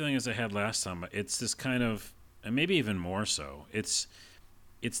same feeling as I had last time. It's this kind of, and maybe even more so, it's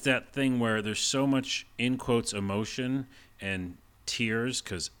that thing where there's so much, in quotes, emotion and tears,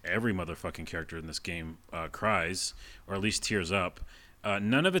 because every motherfucking character in this game cries, or at least tears up.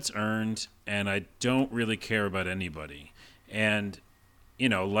 None of it's earned, and I don't really care about anybody. And,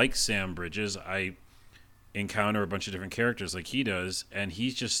 like Sam Bridges, I encounter a bunch of different characters like he does, and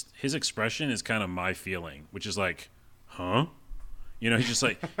his expression is kind of my feeling, which is like, huh? He's just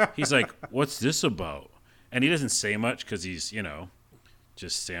like, what's this about? And he doesn't say much because he's,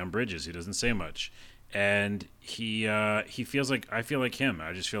 just Sam Bridges. He doesn't say much. And he feels like, I feel like him.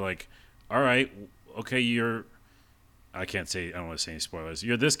 I just feel like, all right, okay, I don't want to say any spoilers.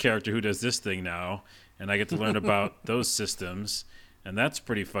 You're this character who does this thing now, and I get to learn about those systems, and that's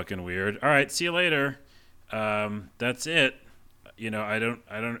pretty fucking weird. All right, see you later. That's it.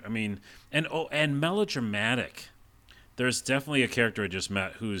 And melodramatic. There's definitely a character I just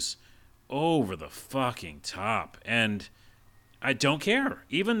met who's over the fucking top, and I don't care.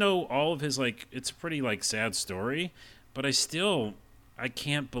 Even though all of his, it's a pretty, sad story, but I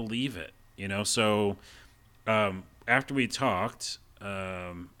can't believe it, So, after we talked,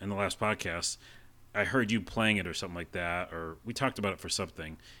 in the last podcast, I heard you playing it or something like that, or we talked about it for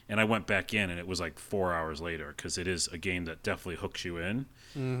something, and I went back in, and it was 4 hours later, because it is a game that definitely hooks you in.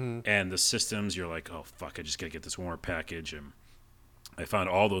 Mm-hmm. And the systems, you're like, oh, fuck, I just got to get this one more package. And I found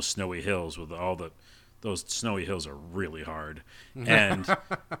all those snowy hills those snowy hills are really hard. And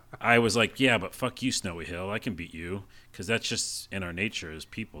I was like, yeah, but fuck you, Snowy Hill. I can beat you, because that's just in our nature as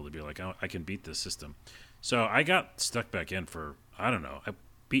people to be like, oh, I can beat this system. So I got stuck back in for, I don't know,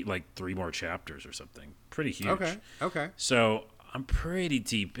 beat like 3 more chapters or something. Pretty huge. Okay. So I'm pretty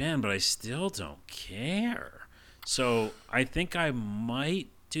deep in, but I still don't care. So I think I might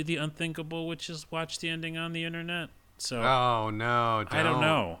do the unthinkable, which is watch the ending on the internet. So oh no! I don't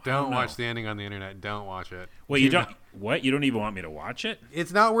know. Don't watch the ending on the internet. Don't watch it. Wait, you don't? What? You don't even want me to watch it?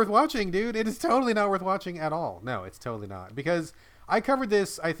 It's not worth watching, dude. It is totally not worth watching at all. No, it's totally not. Because I covered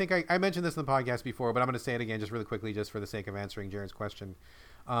this. I think I mentioned this in the podcast before, but I'm going to say it again just really quickly, just for the sake of answering Jared's question.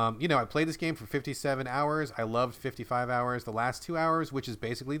 I played this game for 57 hours. I loved 55 hours. The last 2 hours, which is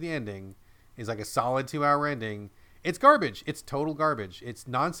basically the ending, is like a solid 2-hour ending. It's garbage. It's total garbage. It's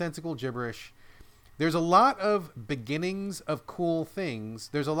nonsensical gibberish. There's a lot of beginnings of cool things.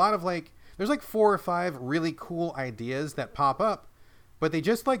 There's a lot of there's like 4 or 5 really cool ideas that pop up, but they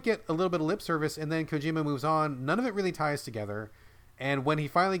just like get a little bit of lip service, and then Kojima moves on. None of it really ties together. And when he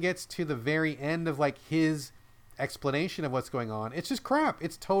finally gets to the very end of like his explanation of what's going on, it's just crap.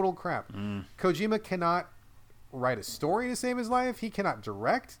 It's total crap. Kojima cannot write a story to save his life. He cannot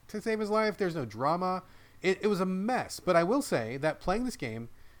direct to save his life. There's no drama. It was a mess. But I will say that playing this game,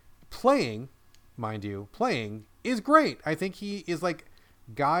 mind you, playing is great. I think he is like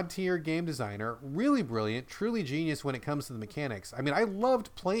god tier game designer, really brilliant, truly genius when it comes to the mechanics. I mean, I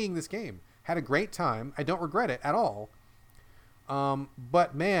loved playing this game. Had a great time. I don't regret it at all.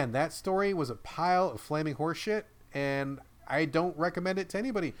 But man, that story was a pile of flaming horseshit, and I don't recommend it to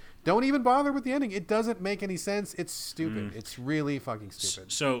anybody. Don't even bother with the ending. It doesn't make any sense. It's stupid. It's really fucking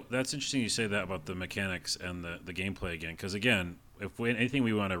stupid. So that's interesting you say that about the mechanics and the gameplay again, because again, anything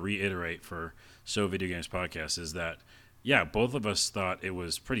we want to reiterate for Video Games podcast is that, yeah, both of us thought it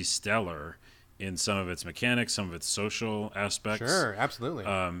was pretty stellar in some of its mechanics, some of its social aspects. Sure, absolutely.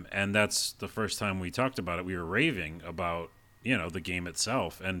 And that's the first time we talked about it. We were raving about, the game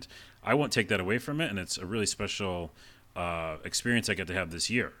itself. And I won't take that away from it. And it's a really special experience I get to have this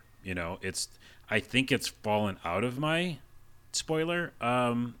year. I think it's fallen out of my spoiler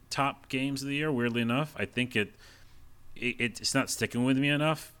top games of the year, weirdly enough. I think it's not sticking with me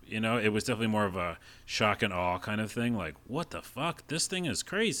enough. It was definitely more of a shock and awe kind of thing. Like, what the fuck? This thing is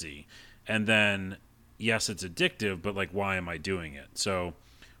crazy. And then, yes, it's addictive, but like, why am I doing it? So,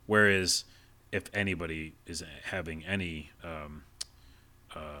 whereas if anybody is having any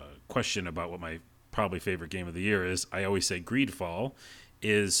question about what my probably favorite game of the year is, I always say Greedfall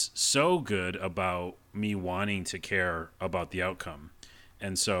is so good about me wanting to care about the outcome.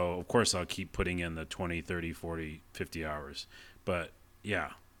 And so, of course, I'll keep putting in the 20, 30, 40, 50 hours. But, yeah.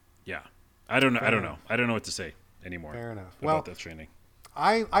 I don't know. I don't know what to say anymore. Fair enough. About that training.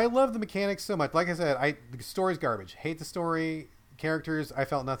 I love the mechanics so much. Like I said, the story's garbage. Hate the story. Characters, I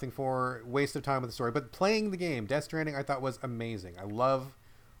felt nothing for. Waste of time with the story. But playing the game, Death Stranding, I thought was amazing. I love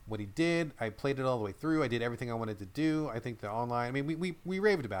what he did. I played it all the way through. I did everything I wanted to do. I think the online, I mean, we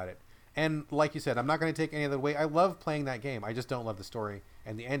raved about it. And like you said, I'm not going to take any of that away. I love playing that game. I just don't love the story.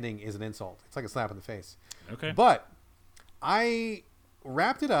 And the ending is an insult. It's like a slap in the face. Okay. But I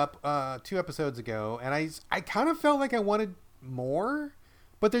wrapped it up 2 episodes ago, and I kind of felt like I wanted more,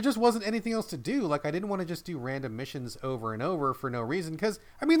 but there just wasn't anything else to do. Like, I didn't want to just do random missions over and over for no reason, because,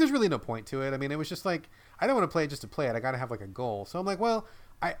 I mean, there's really no point to it. I mean, it was just like, I don't want to play it just to play it. I got to have, like, a goal. So I'm like, well,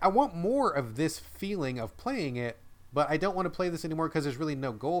 I want more of this feeling of playing it, but I don't want to play this anymore because there's really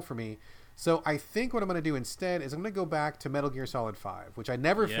no goal for me. So I think what I'm going to do instead is I'm going to go back to Metal Gear Solid 5, which I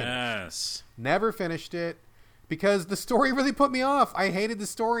never finished. Never finished it because the story really put me off. I hated the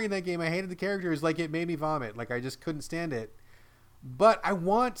story in that game. I hated the characters. Like, it made me vomit. Like, I just couldn't stand it. But I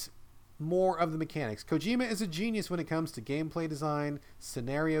want more of the mechanics. Kojima is a genius when it comes to gameplay design,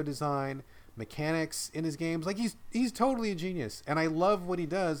 scenario design, mechanics in his games. Like, he's totally a genius, and I love what he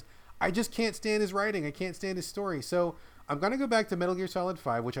does. I just can't stand his writing. I can't stand his story. So I'm going to go back to Metal Gear Solid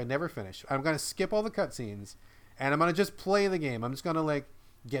 5, which I never finished. I'm going to skip all the cutscenes, and I'm going to just play the game. I'm just going to, like,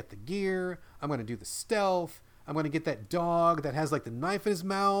 get the gear. I'm going to do the stealth. I'm going to get that dog that has, like, the knife in his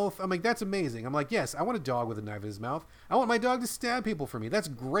mouth. I'm like, that's amazing. I'm like, yes, I want a dog with a knife in his mouth. I want my dog to stab people for me. That's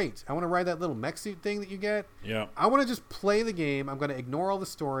great. I want to ride that little mech suit thing that you get. Yeah. I want to just play the game. I'm going to ignore all the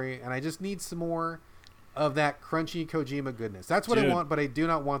story, and I just need some more of that crunchy Kojima goodness. That's what I want, but I do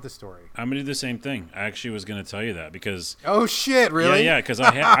not want the story. I'm going to do the same thing. I actually was going to tell you that because... Oh, shit, really? Yeah, because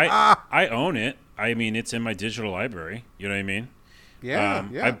I own it. I mean, it's in my digital library. You know what I mean? Yeah,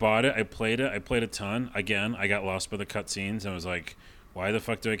 yeah. I bought it. I played it. I played a ton. Again, I got lost by the cutscenes. I was like, why the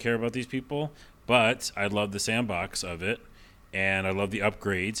fuck do I care about these people? But I love the sandbox of it, and I love the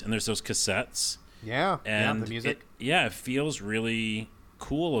upgrades. And there's those cassettes. Yeah, and the music. It feels really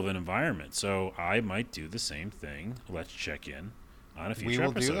cool of an environment. So I might do the same thing. Let's check in on a future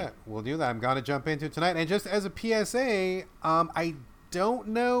episode. We'll do that. I'm going to jump into it tonight. And just as a PSA, I don't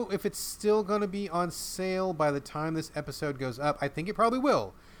know if it's still going to be on sale by the time this episode goes up. I think it probably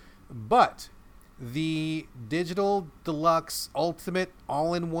will. But the digital deluxe ultimate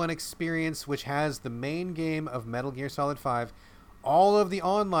all-in-one experience, which has the main game of Metal Gear Solid 5, all of the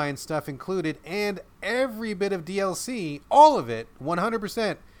online stuff included, and every bit of DLC, all of it,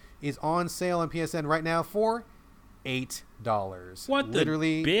 100%, is on sale on PSN right now for $8. What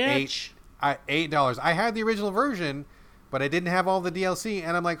Literally the bitch? $8. I had the original version, but I didn't have all the DLC,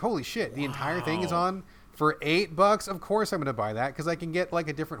 and I'm like, holy shit, the entire thing is on for $8. Of course I'm going to buy that, because I can get like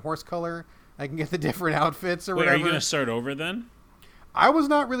a different horse color. I can get the different outfits or whatever. Are you going to start over then? I was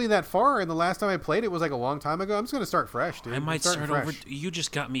not really that far, and the last time I played it was like a long time ago. I'm just going to start fresh, dude. I might start over. You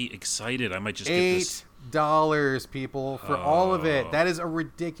just got me excited. I might just get this. $8, people, for all of it. That is a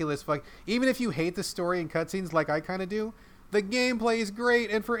ridiculous fuck. Even if you hate the story and cutscenes like I kind of do, the gameplay is great,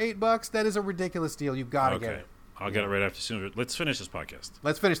 and for $8, that is a ridiculous deal. You've got to get it. I'll get it right after soon. Let's finish this podcast.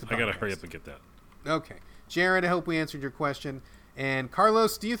 Let's finish the podcast. I got to hurry up and get that. Okay. Jared, I hope we answered your question. And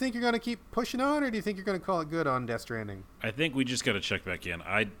Carlos, do you think you're going to keep pushing on, or do you think you're going to call it good on Death Stranding? I think we just got to check back in.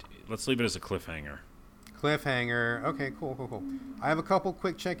 Let's leave it as a cliffhanger. Cliffhanger. Okay, cool. I have a couple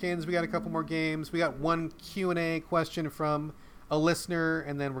quick check-ins. We got a couple more games. We got one Q&A question from a listener,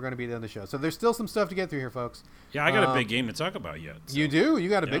 and then we're going to be done the show. So there's still some stuff to get through here, folks. Yeah, I got a big game to talk about yet. So. You do? You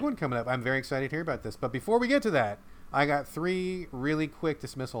got a big one coming up. I'm very excited to hear about this. But before we get to that, I got 3 really quick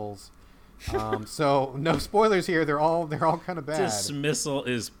dismissals. So no spoilers here. They're all kind of bad. Dismissal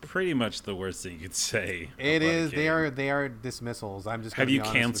is pretty much the worst thing you could say. It is. They are dismissals. I'm just. Have you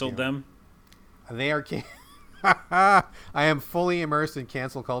canceled them? They are. I am fully immersed in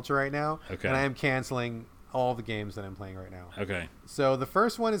cancel culture right now, and I am canceling all the games that I'm playing right now. Okay. So the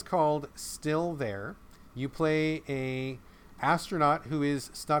first one is called Still There. You play a astronaut who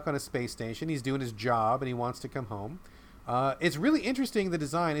is stuck on a space station. He's doing his job and he wants to come home. It's really interesting, the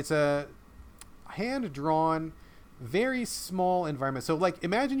design. It's a hand-drawn, very small environment. So like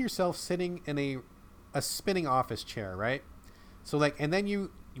imagine yourself sitting in a spinning office chair, right? So like, and then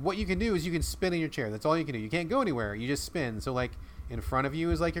what you can do is you can spin in your chair. That's all you can do. You can't go anywhere. You just spin. So like in front of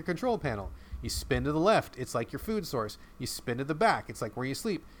you is like your control panel. You spin to the left. It's like your food source. You spin to the back. It's like where you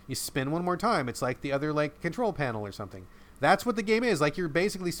sleep. You spin one more time. It's like the other like control panel or something. That's what the game is. Like you're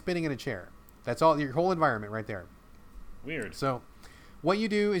basically spinning in a chair. That's all, your whole environment right there. Weird. So what you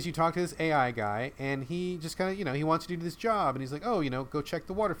do is you talk to this AI guy, and he just kind of, he wants to do this job, and he's like, oh, go check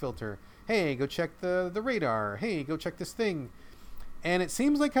the water filter. Hey, go check the radar. Hey, go check this thing. And it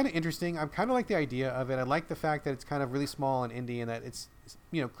seems like kind of interesting. I kind of like the idea of it. I like the fact that it's kind of really small and indie, and that it's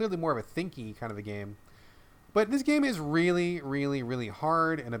clearly more of a thinky kind of a game. But this game is really, really, really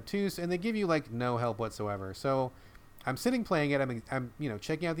hard and obtuse, and they give you like no help whatsoever. So I'm sitting playing it. I'm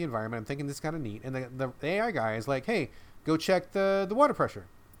checking out the environment. I'm thinking this is kind of neat. And the AI guy is like, hey, go check the water pressure.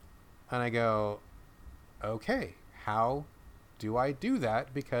 And I go, okay, how do I do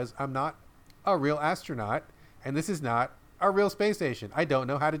that? Because I'm not a real astronaut, and this is not a real space station. I don't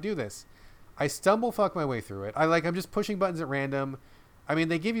know how to do this. I stumble fuck my way through it. I'm just pushing buttons at random. I mean,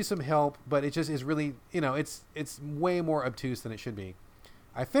 they give you some help, but it just is really, it's way more obtuse than it should be.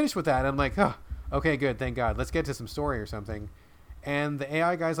 I finished with that, and I'm like, oh, okay, good, thank God. Let's get to some story or something. And the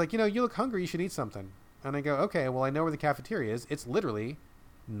AI guy's like, you look hungry, you should eat something. And I go, okay, well, I know where the cafeteria is. It's literally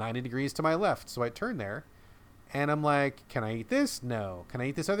 90 degrees to my left. So I turn there, and I'm like, can I eat this? No. Can I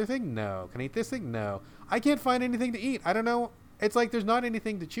eat this other thing? No. Can I eat this thing? No. I can't find anything to eat. I don't know. It's like there's not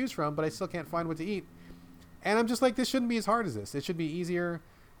anything to choose from, but I still can't find what to eat. And I'm just like, this shouldn't be as hard as this. It should be easier.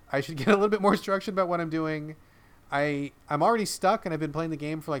 I should get a little bit more instruction about what I'm doing. I'm already stuck, and I've been playing the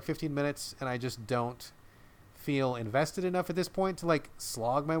game for like 15 minutes, and I just don't feel invested enough at this point to like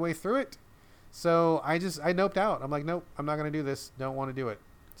slog my way through it. So I noped out. I'm like, nope, I'm not going to do this. Don't want to do it.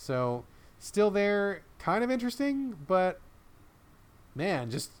 So Still There, kind of interesting, but man,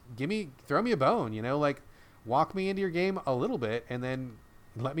 just throw me a bone, like walk me into your game a little bit and then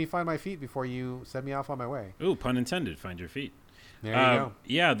let me find my feet before you send me off on my way. Ooh, pun intended. Find your feet. There you go.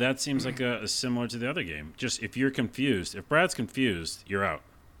 Yeah, that seems like a similar to the other game. Just if you're confused, if Brad's confused, you're out.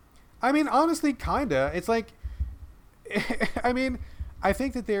 I mean, honestly, kinda. It's like, I mean, I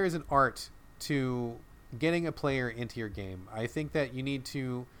think that there is an art to getting a player into your game. I think that you need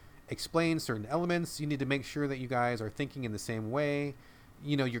to explain certain elements. You need to make sure that you guys are thinking in the same way.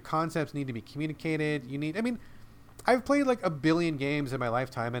 Your concepts need to be communicated. I've played like a billion games in my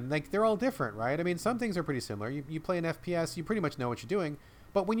lifetime, and like they're all different, right? I mean, some things are pretty similar. You play an FPS, you pretty much know what you're doing.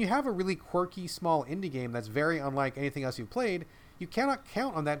 But when you have a really quirky, small indie game that's very unlike anything else you've played, you cannot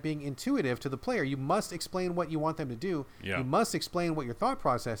count on that being intuitive to the player. You must explain what you want them to do. Yeah. You must explain what your thought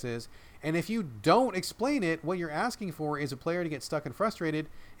process is. And if you don't explain it, what you're asking for is a player to get stuck and frustrated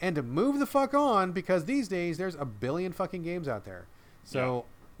and to move the fuck on, because these days there's a billion fucking games out there. So,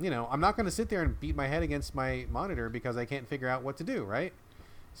 I'm not going to sit there and beat my head against my monitor because I can't figure out what to do, right?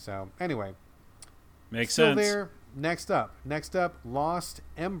 So, anyway. Makes Still sense. there. Next up, Lost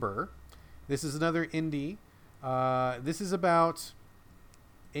Ember. This is another indie. This is about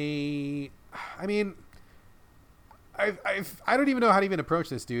I don't even know how to even approach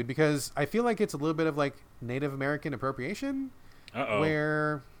this, dude, because I feel like it's a little bit of like Native American appropriation.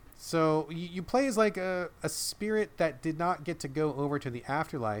 Where so you play as like a spirit that did not get to go over to the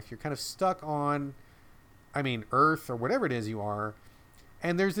afterlife. You're kind of stuck on Earth or whatever it is you are.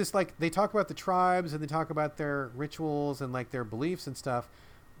 And there's this, like, they talk about the tribes and they talk about their rituals and like their beliefs and stuff.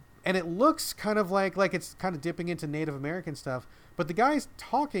 And it looks kind of like it's kind of dipping into Native American stuff. But the guy's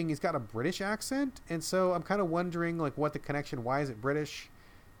talking, he's got a British accent. And so I'm kind of wondering, like, what the connection, why is it British?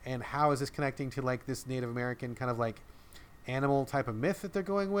 And how is this connecting to, like, this Native American kind of, like, animal type of myth that they're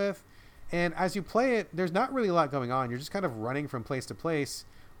going with? And as you play it, there's not really a lot going on. You're just kind of running from place to place.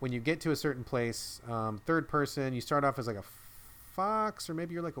 When you get to a certain place, third person, you start off as, like, a fox, or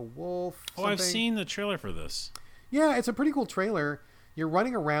maybe you're like a wolf. I've seen the trailer for this. Yeah, it's a pretty cool trailer. You're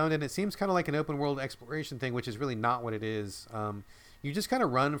running around, and it seems kind of like an open world exploration thing, which is really not what it is. You just kind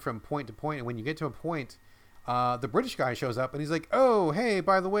of run from point to point, and when you get to a point, the British guy shows up, and he's like, "Oh, hey,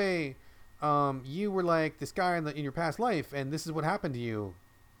 by the way, you were like this guy in your past life, and this is what happened to you.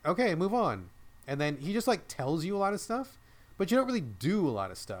 Okay, move on." And then he just like tells you a lot of stuff, but you don't really do a lot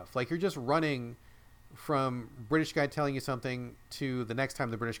of stuff. Like, you're just running from British guy telling you something to the next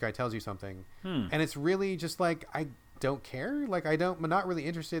time the British guy tells you something. And it's really just like, I don't care. Like, I'm not really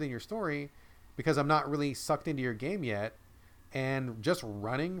interested in your story because I'm not really sucked into your game yet. And just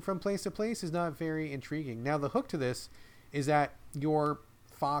running from place to place is not very intriguing. Now, the hook to this is that your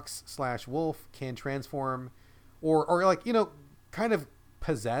fox/wolf can transform or like, kind of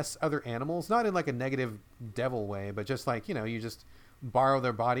possess other animals, not in like a negative devil way, but just like, you just borrow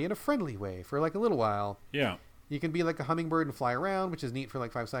their body in a friendly way for like a little while. Yeah. You can be like a hummingbird and fly around, which is neat for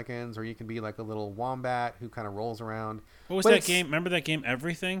like 5 seconds, or you can be like a little wombat who kind of rolls around. What was that game? Remember that game,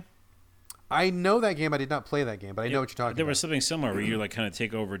 Everything? I know that game. I did not play that game, but I know what you're talking about. There was something similar where you like kind of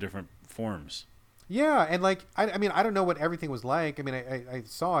take over different forms. Yeah, and like, I don't know what Everything was like. I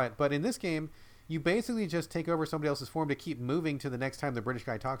saw it, but in this game, you basically just take over somebody else's form to keep moving to the next time the British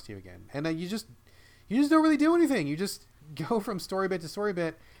guy talks to you again. And you just don't really do anything. You just go from story bit to story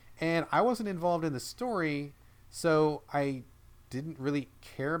bit, and I wasn't involved in the story, so I didn't really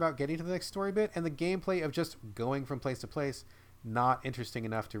care about getting to the next story bit, and the gameplay of just going from place to place, not interesting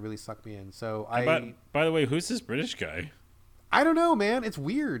enough to really suck me in. So by the way, who's this British guy? I don't know, man. It's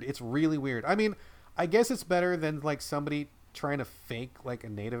weird. It's really weird. I guess it's better than like somebody trying to fake like a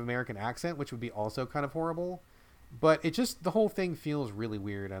Native American accent, which would be also kind of horrible, but it just, the whole thing feels really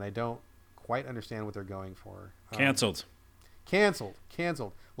weird, and I don't quite understand what they're going for. Canceled.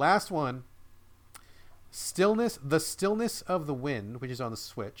 Last one, Stillness, The Stillness of the Wind, which is on the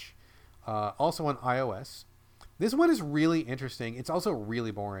Switch, also on iOS. This one is really interesting. It's also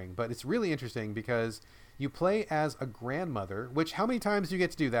really boring, but it's really interesting because you play as a grandmother, which, how many times do you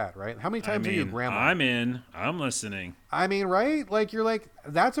get to do that, right? How many times are you a grandmother? I'm listening. Right? Like, you're like,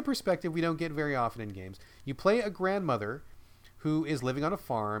 that's a perspective we don't get very often in games. You play a grandmother who is living on a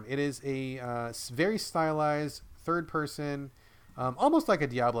farm. It is a very stylized third person, almost like a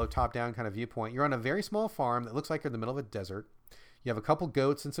Diablo top-down kind of viewpoint. You're on a very small farm that looks like you're in the middle of a desert. You have a couple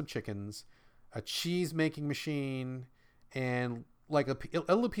goats and some chickens, a cheese-making machine, and like a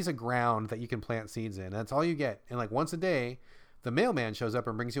little piece of ground that you can plant seeds in. That's all you get. And like once a day, the mailman shows up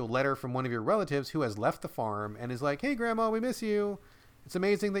and brings you a letter from one of your relatives who has left the farm and is like, "Hey, Grandma, we miss you. It's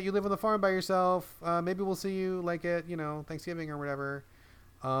amazing that you live on the farm by yourself. Maybe we'll see you like at, Thanksgiving or whatever."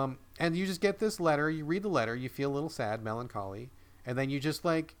 And you just get this letter. You read the letter. You feel a little sad, melancholy. And then you just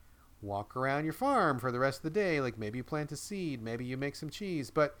like walk around your farm for the rest of the day. Like, maybe you plant a seed. Maybe you make some cheese.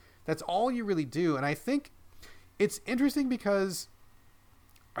 But that's all you really do. And I think it's interesting because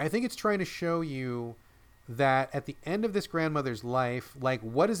I think it's trying to show you that at the end of this grandmother's life, like,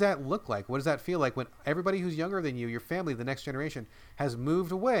 what does that look like? What does that feel like when everybody who's younger than you, your family, the next generation, has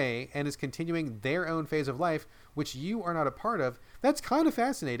moved away and is continuing their own phase of life, which you are not a part of? That's kind of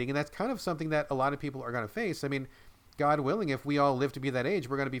fascinating, and that's kind of something that a lot of people are going to face. God willing, if we all live to be that age,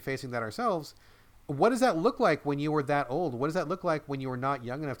 we're going to be facing that ourselves. What does that look like when you were that old? What does that look like when you are not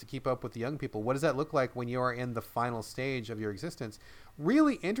young enough to keep up with the young people? What does that look like when you are in the final stage of your existence?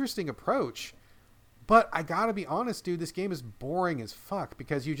 Really interesting approach. But I gotta be honest, dude, this game is boring as fuck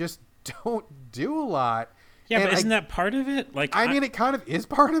because you just don't do a lot. Yeah, and but isn't that part of it? Like, I mean, it kind of is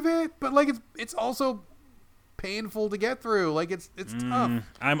part of it, but like it's also painful to get through. Like it's tough.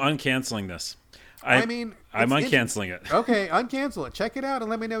 I'm uncanceling this. I'm uncanceling it. Okay, uncancel it. Check it out and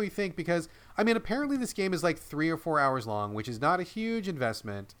let me know what you think, because I mean, apparently this game is like 3 or 4 hours long, which is not a huge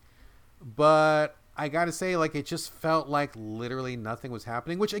investment, but I gotta say, like, it just felt like literally nothing was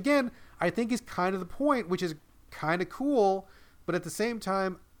happening, which again I think is kind of the point, which is kind of cool, but at the same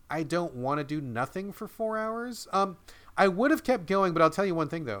time I don't want to do nothing for 4 hours. I would have kept going, but I'll tell you one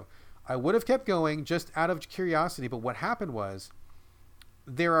thing though. I would have kept going just out of curiosity, but what happened was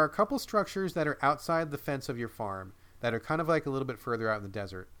there are a couple structures that are outside the fence of your farm that are kind of like a little bit further out in the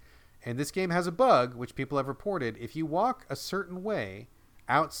desert. And this game has a bug, which people have reported. If you walk a certain way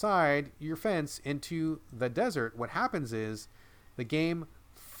outside your fence into the desert, what happens is the game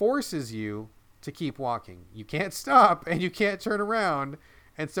forces you to keep walking. You can't stop and you can't turn around.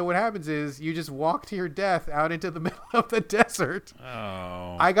 And so what happens is you just walk to your death out into the middle of the desert.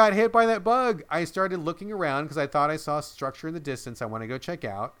 Oh. I got hit by that bug. I started looking around because I thought I saw a structure in the distance I want to go check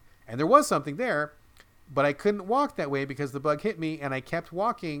out. And there was something there, but I couldn't walk that way because the bug hit me, and I kept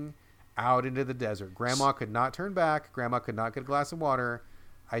walking out into the desert. Grandma could not turn back. Grandma could not get a glass of water.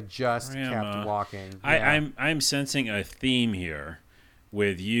 I just kept walking. Yeah. I'm sensing a theme here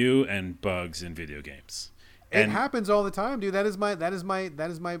with you and bugs in video games. It happens all the time, dude. That is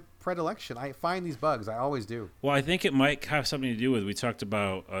my predilection. I find these bugs. I always do. Well, I think it might have something to do with, we talked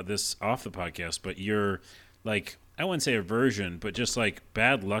about this off the podcast, but you're like, I wouldn't say aversion, but just like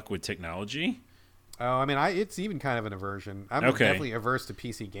bad luck with technology. Oh, I mean, it's even kind of an aversion. I'm definitely averse to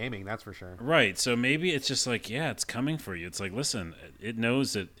PC gaming, that's for sure. Right. So maybe it's just like, yeah, it's coming for you. It's like, listen, it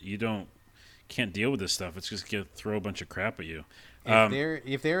knows that you can't deal with this stuff. It's just going to throw a bunch of crap at you.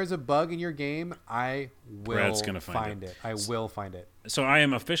 If there is a bug in your game, I will find it. I will find it. So I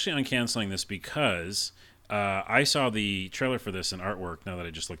am officially uncanceling this because I saw the trailer for this in artwork now that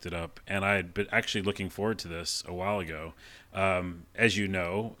I just looked it up, and I had been actually looking forward to this a while ago. As you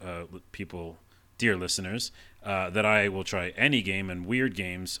know, people, dear listeners, that I will try any game, and weird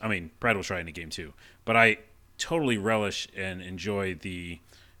games. I mean, Brad will try any game too, but I totally relish and enjoy the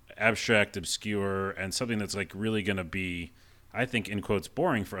abstract, obscure, and something that's like really going to be, I think, in quotes,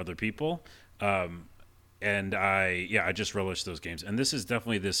 boring for other people. And I just relish those games. And this is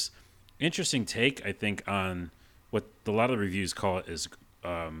definitely this interesting take, I think, on what a lot of reviews call it is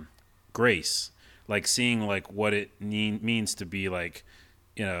grace. Like seeing like what it means to be like,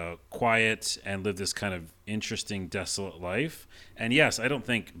 you know, quiet and live this kind of interesting, desolate life. And yes, I don't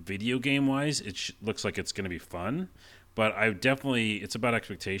think video game wise, it looks like it's going to be fun, but it's about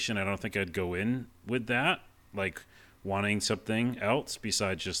expectation. I don't think I'd go in with that, like wanting something else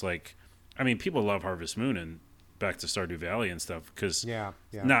besides just like, I mean, people love Harvest Moon and back to Stardew Valley and stuff because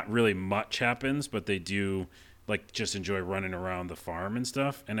not really much happens, but they do like just enjoy running around the farm and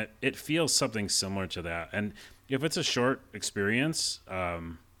stuff. And it feels something similar to that. And if it's a short experience,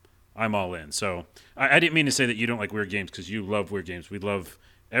 I'm all in. So I didn't mean to say that you don't like weird games, because you love weird games. We love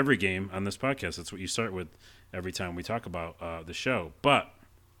every game on this podcast. That's what you start with every time we talk about the show. But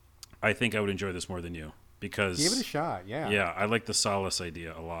I think I would enjoy this more than you, because give it a shot. Yeah, I like the solace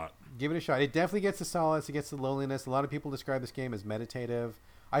idea a lot. Give it a shot. It definitely gets the solace. It gets the loneliness. A lot of people describe this game as meditative.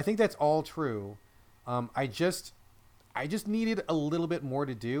 I think that's all true. I just needed a little bit more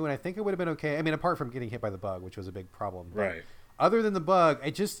to do, and I think it would have been okay. I mean, apart from getting hit by the bug, which was a big problem. Right. Other than the bug, I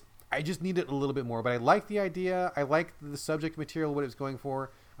just needed a little bit more. But I like the idea. I like the subject material, what it was going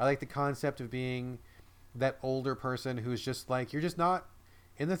for. I like the concept of being that older person who's just like, you're just not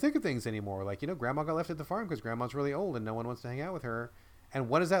in the thick of things anymore. Like, you know, grandma got left at the farm because grandma's really old and no one wants to hang out with her. And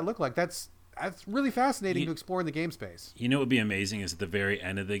what does that look like? That's really fascinating to explore in the game space. You know what would be amazing is at the very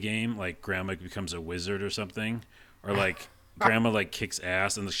end of the game, like grandma becomes a wizard or something, or like grandma like kicks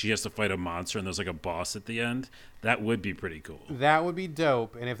ass and she has to fight a monster and there's like a boss at the end. That would be pretty cool. That would be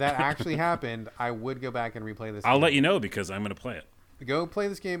dope. And if that actually happened, I would go back and replay this game. I'll let you know, because I'm going to play it. Go play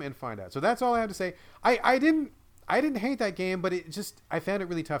this game and find out. So that's all I have to say. I didn't hate that game, but I found it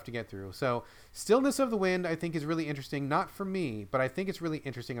really tough to get through. So Stillness of the Wind, I think, is really interesting. Not for me, but I think it's really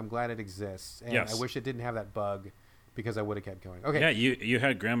interesting. I'm glad it exists. And yes. I wish it didn't have that bug, because I would have kept going. Okay. Yeah, you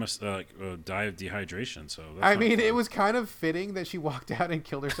had grandma die of dehydration, so that's I mean, it was kind of fitting that she walked out and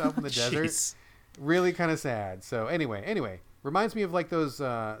killed herself in the desert. Really kind of sad. So anyway, reminds me of like those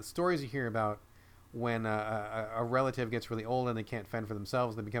stories you hear about when a relative gets really old and they can't fend for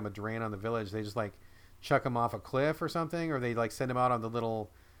themselves. They become a drain on the village. They just like chuck them off a cliff or something, or they like send them out on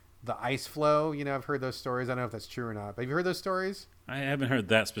the ice flow. You know, I've heard those stories. I don't know if that's true or not, but have you heard those stories? I haven't heard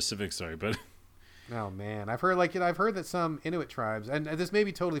that specific story, but Oh man, I've heard that some Inuit tribes, and this may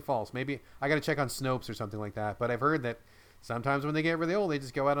be totally false. Maybe I got to check on Snopes or something like that. But I've heard that sometimes when they get really old, they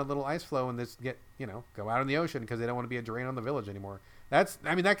just go out on a little ice floe and just go out in the ocean because they don't want to be a drain on the village anymore. That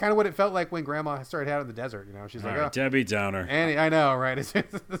kind of what it felt like when Grandma started out in the desert. She's like, right, Debbie Downer. And I know, right? It's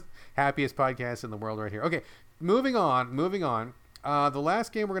the happiest podcast in the world right here. Okay, moving on. The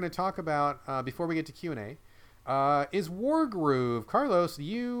last game we're going to talk about before we get to Q&A is Wargroove. Carlos,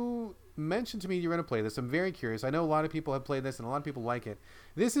 you mentioned to me you're going to play this. I'm very curious. I know a lot of people have played this and a lot of people like it.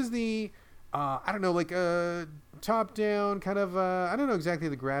 This is the I don't know, like a top-down kind of I don't know exactly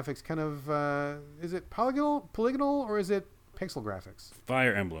the graphics, kind of is it polygonal or is it pixel graphics?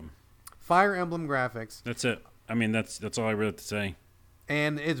 Fire Emblem graphics. That's it. I mean, that's all I really have to say.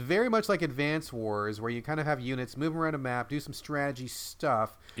 And it's very much like Advance Wars, where you kind of have units move around a map, do some strategy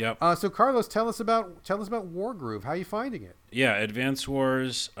stuff. Yep. So Carlos, tell us about Wargroove. How are you finding it? Yeah, Advance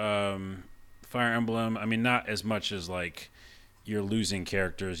Wars, Fire Emblem. I mean, not as much as like you're losing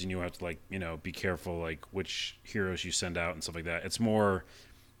characters and you have to be careful like which heroes you send out and stuff like that. It's more.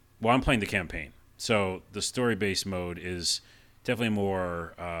 Well, I'm playing the campaign, so the story-based mode is definitely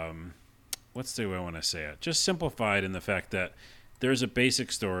more. What's the way I want to say it? Just simplified in the fact that there's a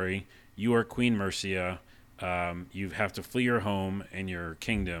basic story. You are Queen Mercia. You have to flee your home and your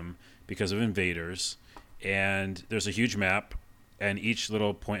kingdom because of invaders. And there's a huge map, and each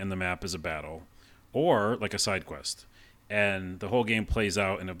little point in the map is a battle or like a side quest. And the whole game plays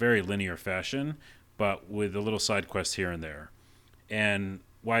out in a very linear fashion, but with a little side quest here and there. And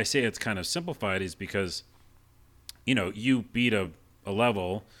why I say it's kind of simplified is because, you beat a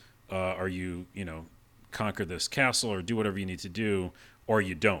level or you conquer this castle or do whatever you need to do, or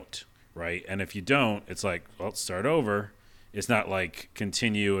you don't, right? And if you don't, it's like, well, start over. It's not like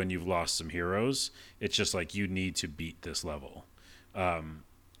continue and you've lost some heroes. It's just like you need to beat this level.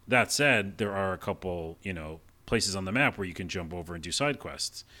 That said, there are a couple, places on the map where you can jump over and do side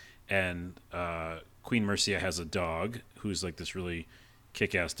quests. And Queen Mercia has a dog who's like this really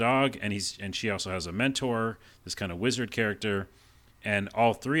kick-ass dog, and she also has a mentor, this kind of wizard character, and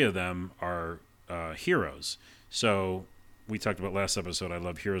all three of them are heroes. So we talked about last episode, I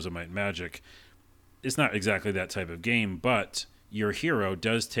love Heroes of Might and Magic. It's not exactly that type of game, but your hero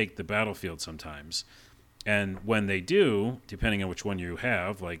does take the battlefield sometimes. And when they do, depending on which one you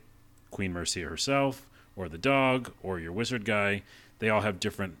have, like Queen Mercia herself, or the dog, or your wizard guy, they all have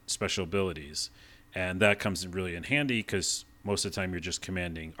different special abilities. And that comes in really in handy because most of the time you're just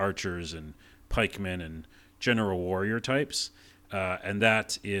commanding archers and pikemen and general warrior types. And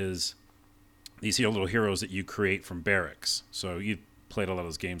that is these little heroes that you create from barracks. So you've played a lot of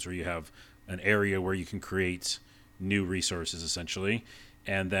those games where you have an area where you can create new resources, essentially.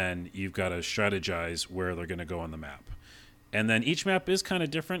 And then you've got to strategize where they're going to go on the map. And then each map is kind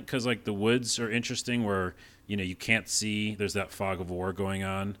of different because, like, the woods are interesting where, you can't see. There's that fog of war going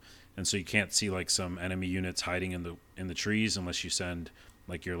on. And so you can't see, like, some enemy units hiding in the trees unless you send,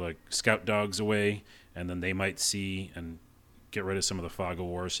 like, your, scout dogs away. And then they might see and get rid of some of the fog of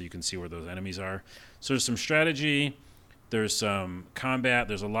war so you can see where those enemies are. So there's some strategy. There's some combat.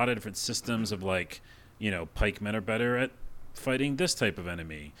 There's a lot of different systems of, pikemen are better at fighting this type of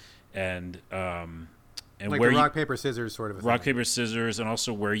enemy. And like where the rock, paper, scissors sort of a thing. Rock, paper, scissors, and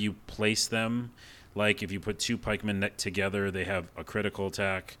also where you place them. Like if you put two pikemen together, they have a critical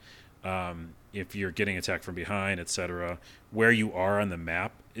attack. If you're getting attacked from behind, etc. Where you are on the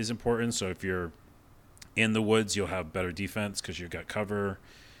map is important. So if you're in the woods, you'll have better defense because you've got cover.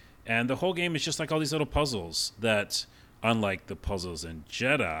 And the whole game is just like all these little puzzles that, unlike the puzzles in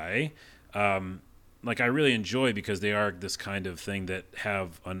Jedi, I really enjoy because they are this kind of thing that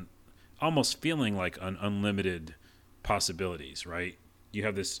have almost feeling like unlimited possibilities, right? You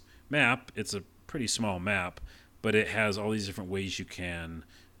have this map. It's a pretty small map, but it has all these different ways you can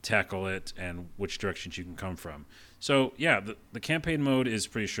tackle it and which directions you can come from. So, yeah, the campaign mode is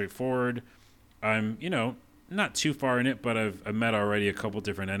pretty straightforward. I'm, not too far in it, but I've met already a couple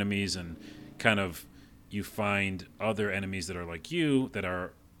different enemies, and kind of you find other enemies that are like you that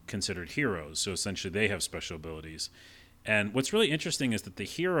are considered heroes. So essentially they have special abilities. And what's really interesting is that the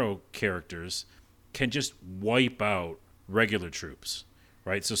hero characters can just wipe out regular troops,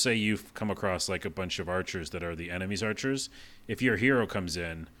 right? So say you've come across like a bunch of archers that are the enemy's archers. If your hero comes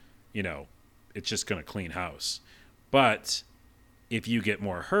in, it's just going to clean house. But if you get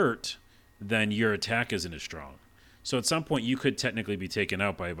more hurt, then your attack isn't as strong. So at some point you could technically be taken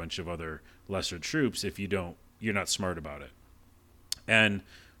out by a bunch of other lesser troops if you're not smart about it. And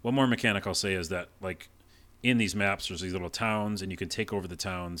one more mechanic I'll say is that, like, in these maps, there's these little towns, and you can take over the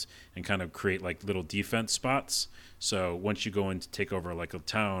towns and kind of create like little defense spots. So once you go in to take over like a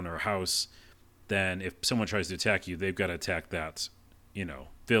town or a house, then if someone tries to attack you, they've got to attack that,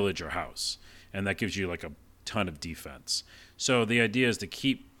 village or house. And that gives you like a ton of defense. So the idea is to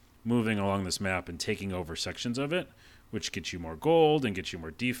keep moving along this map and taking over sections of it, which gets you more gold and gets you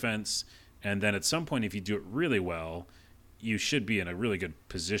more defense. And then at some point, if you do it really well, you should be in a really good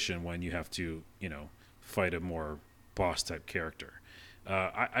position when you have to, fight a more boss-type character.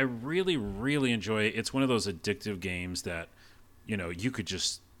 I really, really enjoy it. It's one of those addictive games that, you could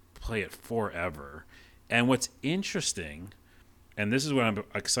just play it forever. And what's interesting, and this is what I'm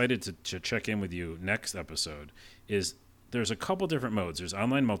excited to check in with you next episode, is there's a couple different modes. There's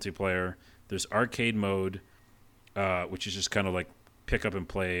online multiplayer. There's arcade mode, which is just kind of like pick up and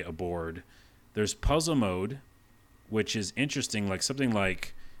play a board. There's puzzle mode, which is interesting, like something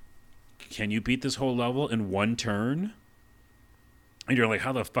like, can you beat this whole level in one turn? And you're like,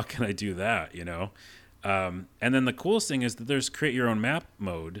 how the fuck can I do that, And then the coolest thing is that there's create your own map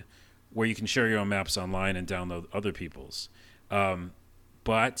mode where you can share your own maps online and download other people's.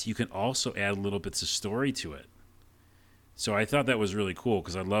 But you can also add little bits of story to it. So I thought that was really cool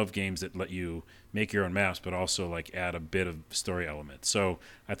because I love games that let you make your own maps, but also like add a bit of story element. So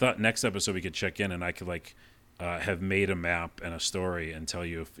I thought next episode we could check in and I could have made a map and a story and tell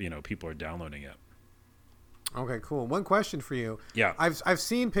you if people are downloading it. Okay, cool. One question for you. Yeah. I've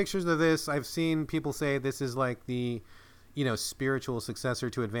seen pictures of this. I've seen people say this is like the, spiritual successor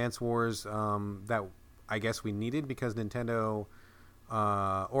to Advance Wars that I guess we needed because Nintendo,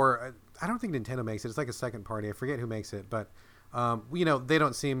 or I don't think Nintendo makes it. It's like a second party. I forget who makes it, but they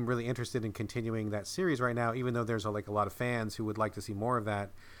don't seem really interested in continuing that series right now, even though there's a lot of fans who would like to see more of that.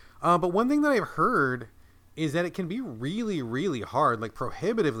 But one thing that I've heard is that it can be really, really hard, like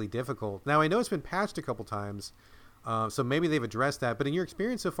prohibitively difficult. Now, I know it's been patched a couple times, so maybe they've addressed that. But in your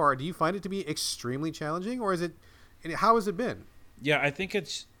experience so far, do you find it to be extremely challenging, or how has it been? Yeah, I think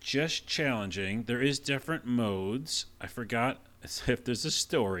it's just challenging. There is different modes. I forgot if there's a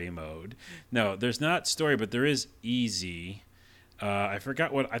story mode. No, there's not story, but there is easy. I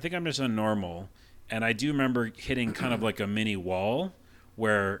forgot I think I'm just on normal. And I do remember hitting kind of like a mini wall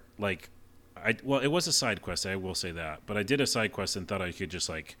where it was a side quest, I will say that. But I did a side quest and thought I could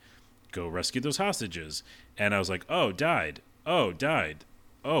just go rescue those hostages. And I was like, oh, died. Oh, died.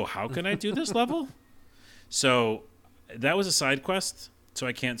 Oh, how can I do this level? So that was a side quest. So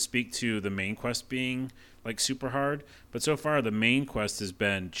I can't speak to the main quest being super hard. But so far the main quest has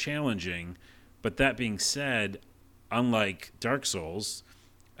been challenging. But that being said, unlike Dark Souls,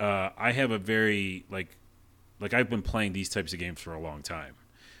 I have a very I've been playing these types of games for a long time.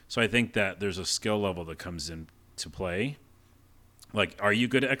 So I think that there's a skill level that comes into play. Are you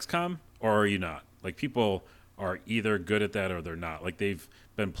good at XCOM or are you not? People are either good at that or they're not. They've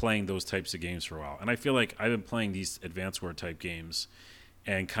been playing those types of games for a while. And I feel like I've been playing these Advance Wars type games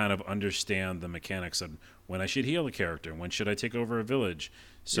and kind of understand the mechanics of when I should heal a character and when should I take over a village.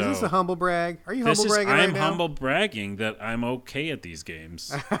 So is this a humble brag? Are you humble bragging right now? I'm humble bragging that I'm okay at these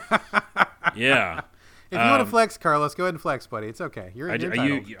games. Yeah. If you want to flex, Carlos, go ahead and flex, buddy. It's okay. You're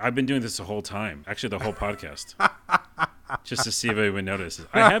entitled. I've been doing this the whole time. Actually, the whole podcast. Just to see if anyone notices.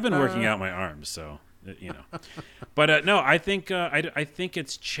 I have been working out my arms, so, But no, I think I think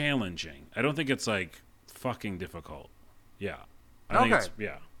it's challenging. I don't think it's, fucking difficult. Yeah. I think it's,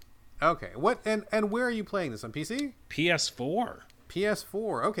 yeah. Okay. What and where are you playing this? On PC? PS4.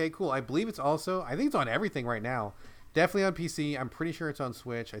 PS4. Okay, cool. I believe it's also... I think it's on everything right now. Definitely on PC. I'm pretty sure it's on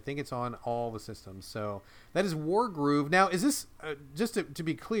Switch. I think it's on all the systems. So that is Wargroove. Now, is this, just to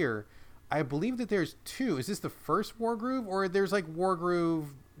be clear, I believe that there's two. Is this the first Wargroove or there's Wargroove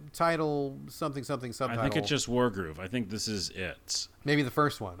title something subtitle? I think it's just Wargroove. I think this is it. Maybe the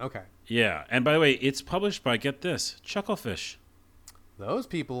first one. Okay. Yeah. And by the way, it's published by, get this, Chucklefish. Those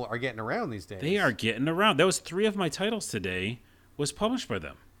people are getting around these days. They are getting around. That was 3 of my titles today was published by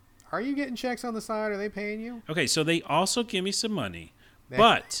them. Are you getting checks on the side? Are they paying you? Okay, so they also give me some money.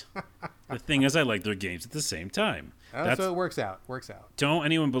 But the thing is, I like their games at the same time. So it works out. Don't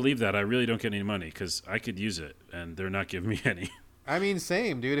anyone believe that. I really don't get any money because I could use it, and they're not giving me any. I mean,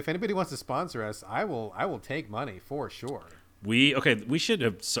 same, dude. If anybody wants to sponsor us, I will take money for sure. We should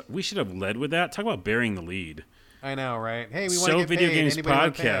have led with that. Talk about bearing the lead. I know, right? Hey, we want to get Video paid. Games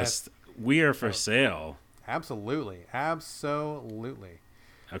Anybody podcast. We are for sale. Absolutely.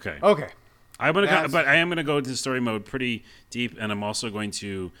 Okay. But I am gonna go into story mode pretty deep, and I'm also going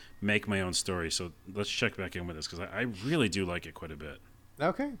to make my own story. So let's check back in with this because I really do like it quite a bit.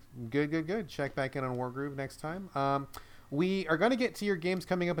 Okay, good. Check back in on Wargroove next time. We are going to get to your games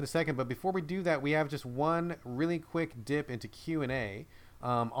coming up in a second, but before we do that, we have just one really quick dip into Q&A.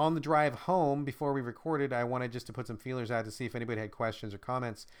 On the drive home, before we recorded, I wanted just to put some feelers out to see if anybody had questions or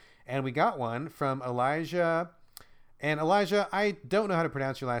comments. And we got one from Elijah. And Elijah, I don't know how to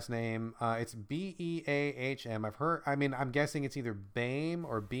pronounce your last name. It's Beahm. I'm guessing it's either Baim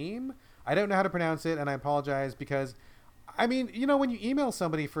or Beam. I don't know how to pronounce it, and I apologize because, when you email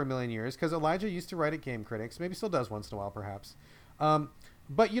somebody for a million years, because Elijah used to write at Game Critics, maybe still does once in a while, perhaps.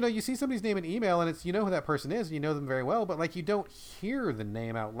 But, you see somebody's name in email, and it's, who that person is, and you know them very well, but, like, you don't hear the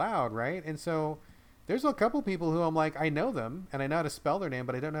name out loud, right? And so there's a couple people who I'm like, I know them, and I know how to spell their name,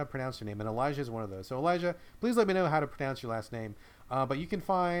 but I don't know how to pronounce their name, and Elijah is one of those. So, Elijah, please let me know how to pronounce your last name. But you can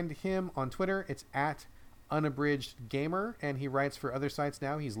find him on Twitter. It's at @unabridgedgamer, and he writes for other sites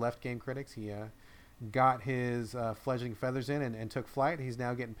now. He's left Game Critics. He got his fledgling feathers in and took flight. He's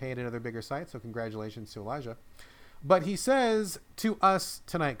now getting paid at other bigger sites, so congratulations to Elijah. But he says to us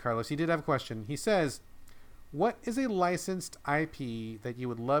tonight, Carlos, he did have a question. He says, what is a licensed IP that you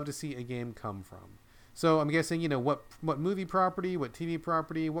would love to see a game come from? So I'm guessing, what movie property, what TV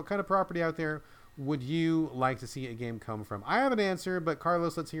property, what kind of property out there would you like to see a game come from? I have an answer, but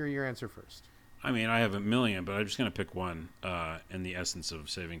Carlos, let's hear your answer first. I have a million, but I'm just going to pick one in the essence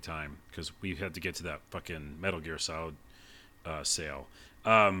of saving time because we had to get to that fucking Metal Gear Solid sale.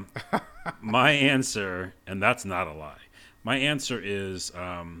 My answer, and that's not a lie, my answer is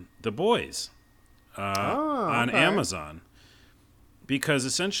The Boys on Amazon. Because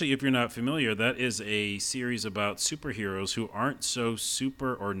essentially, if you're not familiar, that is a series about superheroes who aren't so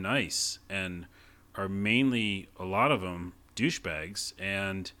super or nice and are mainly, a lot of them, douchebags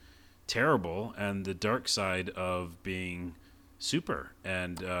and terrible and the dark side of being super.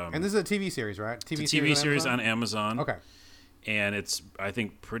 And this is a TV series, right? It's a TV series on Amazon. Okay. And it's, I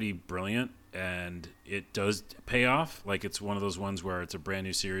think, pretty brilliant. And it does pay off. Like, it's one of those ones where it's a brand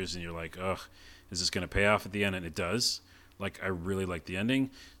new series and you're like, ugh, is this going to pay off at the end? And it does. Like, I really like the ending.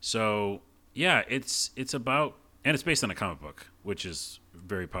 So, yeah, it's about... And it's based on a comic book, which is a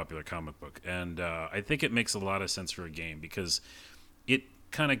very popular comic book. And I think it makes a lot of sense for a game because it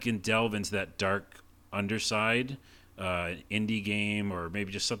kind of can delve into that dark underside, indie game, or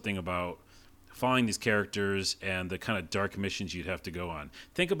maybe just something about following these characters and the kind of dark missions you'd have to go on.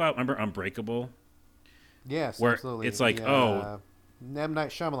 Think about, remember Unbreakable? Yes, where absolutely. It's like, M. Night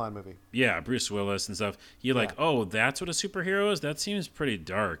Shyamalan movie. Yeah, Bruce Willis and stuff. You're like, oh, that's what a superhero is? That seems pretty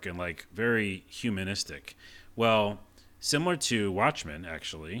dark and like very humanistic. Well, similar to Watchmen,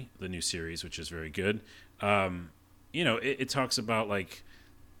 actually, the new series, which is very good. It talks about like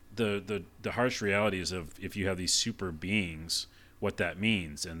the harsh realities of if you have these super beings, what that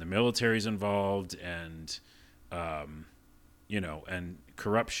means, and the military's involved, and and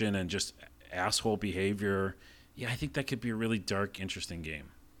corruption and just asshole behavior. Yeah, I think that could be a really dark, interesting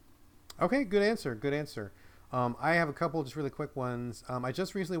game. Okay, good answer. I have a couple just really quick ones. I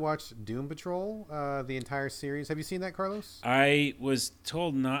just recently watched Doom Patrol, the entire series. Have you seen that, Carlos? I was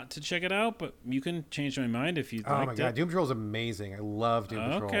told not to check it out, but you can change my mind if you'd like to. Oh, my God. Doom Patrol is amazing. I love Doom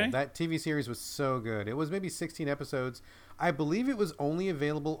Patrol. Okay. That TV series was so good. It was maybe 16 episodes. I believe it was only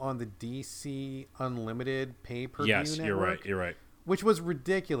available on the DC Unlimited pay-per-view network. Yes, you're right. Which was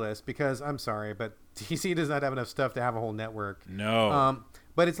ridiculous because, I'm sorry, but DC does not have enough stuff to have a whole network. No.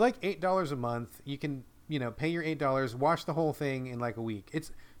 But it's like $8 a month. You can, pay your $8, watch the whole thing in like a week.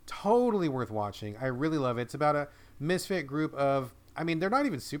 It's totally worth watching. I really love it. It's about a misfit group of, they're not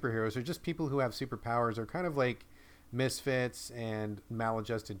even superheroes. They're just people who have superpowers. They're kind of like misfits and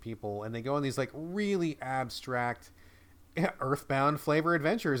maladjusted people. And they go on these like really abstract, earthbound flavor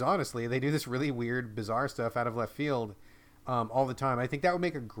adventures, honestly. They do this really weird, bizarre stuff out of left field all the time. I think that would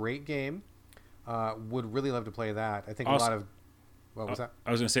make a great game. Would really love to play that. I think also, a lot of... What was that?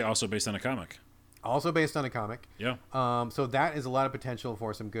 I was going to say also based on a comic. Also based on a comic. Yeah. So that is a lot of potential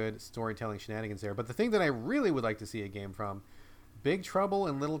for some good storytelling shenanigans there. But the thing that I really would like to see a game from, Big Trouble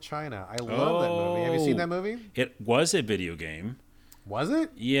in Little China. I love that movie. Have you seen that movie? It was a video game. Was it?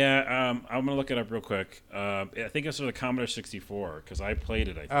 Yeah. I'm going to look it up real quick. I think it was for the Commodore 64 because I played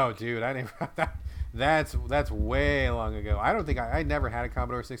it, I think. Oh, dude. I never... That's way long ago. I don't think I never had a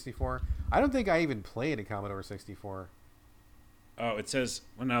Commodore 64. I don't think I even played a Commodore 64. Oh, it says,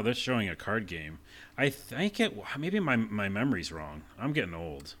 well, now they're showing a card game. I think maybe my memory's wrong. I'm getting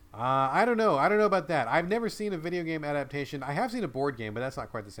old. I don't know. I don't know about that. I've never seen a video game adaptation. I have seen a board game, but that's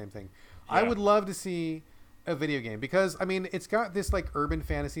not quite the same thing. Yeah. I would love to see a video game because, it's got this like urban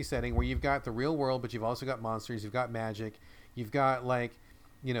fantasy setting where you've got the real world, but you've also got monsters, you've got magic, you've got like,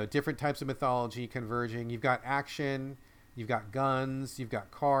 different types of mythology converging. You've got action, you've got guns, you've got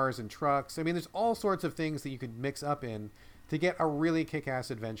cars and trucks. There's all sorts of things that you could mix up in to get a really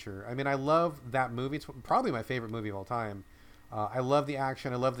kick-ass adventure. I love that movie. It's probably my favorite movie of all time. I love the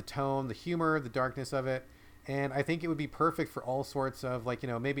action. I love the tone, the humor, the darkness of it. And I think it would be perfect for all sorts of, like,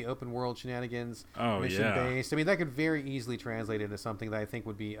 maybe open world shenanigans, mission based. I mean, that could very easily translate into something that I think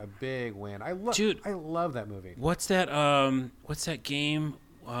would be a big win. I love that movie. What's that game?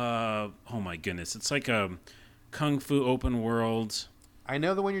 Oh my goodness. It's like a Kung Fu open world. I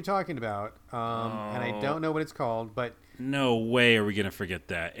know the one you're talking about, and I don't know what it's called, but no way are we gonna forget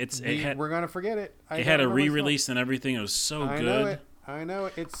that. We're gonna forget it. It had a re-release and everything. It was so good. I know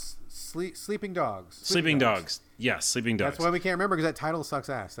it. It's Sleeping Dogs. Sleeping Dogs. Yes, Sleeping Dogs. That's why we can't remember, because that title sucks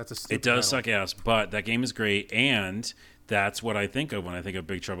ass. That's a stupid It does title. suck ass, but that game is great, and that's what I think of when I think of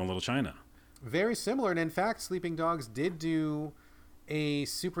Big Trouble in Little China. Very similar, and in fact, Sleeping Dogs did do a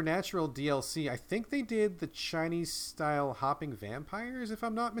Supernatural DLC. I think they did the Chinese-style hopping vampires, if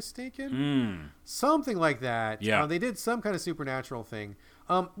I'm not mistaken. Something like that. Yeah. They did some kind of Supernatural thing,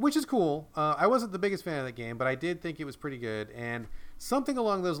 which is cool. I wasn't the biggest fan of that game, but I did think it was pretty good, and something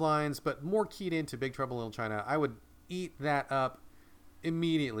along those lines, but more keyed into Big Trouble in Little China. I would eat that up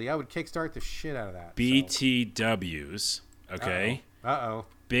immediately. I would kickstart the shit out of that. BTWs, okay? Uh-oh.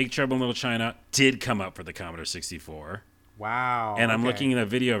 Big Trouble in Little China did come up for the Commodore 64. Wow. And I'm looking at a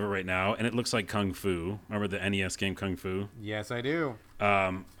video of it right now, and it looks like Kung Fu. Remember the NES game Kung Fu? Yes, I do.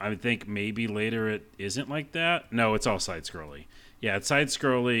 I think maybe later it isn't like that. No, it's all side-scrolly. Yeah, it's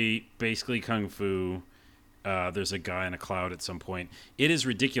side-scrolly, basically Kung Fu. There's a guy in a cloud at some point. It is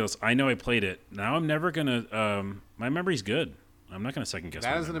ridiculous. I know I played it. Now I'm never going to... my memory's good. I'm not going to second-guess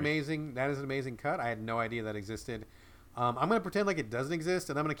That is an amazing cut. I had no idea that existed. I'm going to pretend like it doesn't exist,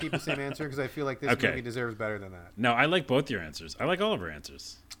 and I'm going to keep the same answer because I feel like this movie deserves better than that. No, I like both your answers. I like all of our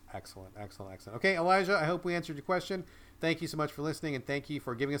answers. Excellent. Okay, Elijah, I hope we answered your question. Thank you so much for listening, and thank you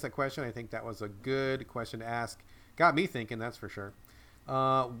for giving us that question. I think that was a good question to ask. Got me thinking, that's for sure.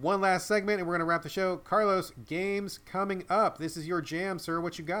 One last segment, and we're going to wrap the show. Carlos, games coming up. This is your jam, sir.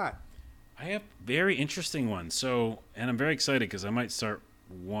 What you got? I have very interesting ones. And I'm very excited because I might start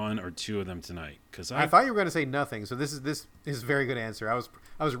one or two of them tonight. I thought you were going to say nothing, so this is a very good answer. I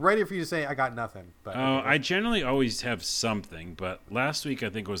was ready for you to say I got nothing. But I generally always have something, but last week I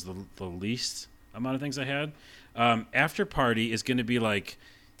think was the least amount of things I had. After Party is going to be like,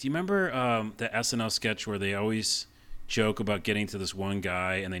 do you remember the SNL sketch where they always joke about getting to this one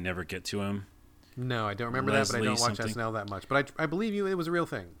guy and they never get to him? No, I don't remember that, but I don't watch SNL that much. But I believe you, it was a real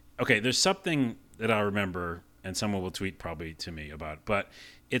thing. Okay, there's something that I remember, and someone will tweet probably to me about it, but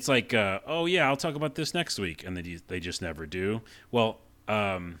it's like, oh yeah, I'll talk about this next week, and they just never do. Well,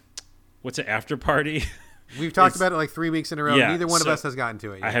 what's it, After Party? We've talked about it like 3 weeks in a row. Yeah, neither one of us has gotten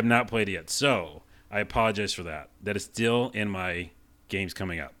to it yet. I have not played it yet, so I apologize for that. That is still in my games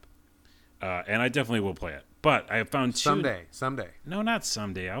coming up, and I definitely will play it. But I have found two... Someday. No, not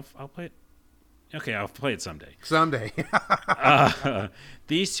someday. I'll play it. Okay, I'll play it someday. Someday.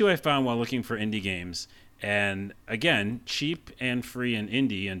 These two I found while looking for indie games. And again, cheap and free and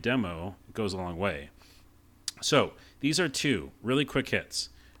indie and demo goes a long way. So these are two really quick hits.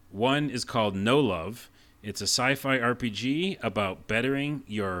 One is called No Love. It's a sci-fi RPG about bettering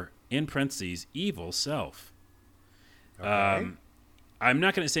your, in parentheses, evil self. Okay. I'm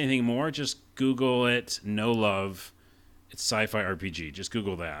not going to say anything more. Just Google it. No Love. It's sci-fi RPG. Just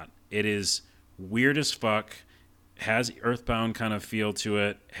Google that. It is weird as fuck. Has Earthbound kind of feel to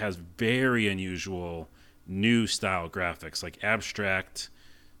it. Has very unusual new style graphics, like abstract,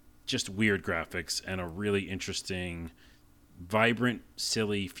 just weird graphics, and a really interesting, vibrant,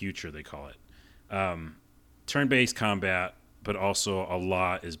 silly future, they call it. Turn-based combat, but also a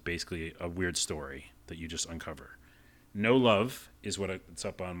lot is basically a weird story that you just uncover. No Love is what it's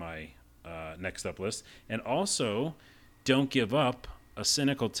up on my next up list. And also, Don't Give Up, A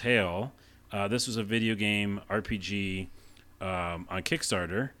Cynical Tale. This was a video game RPG on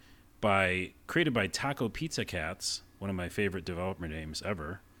Kickstarter created by Taco Pizza Cats, one of my favorite developer names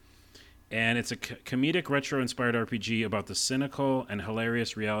ever. And it's a comedic retro-inspired RPG about the cynical and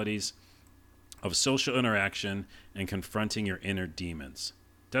hilarious realities of social interaction and confronting your inner demons.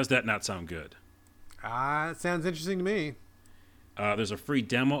 Does that not sound good? It sounds interesting to me. There's a free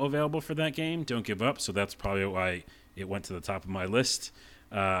demo available for that game, Don't Give Up, so that's probably why it went to the top of my list.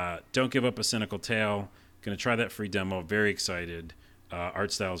 Don't Give Up, A Cynical Tale. Going to try that free demo. Very excited.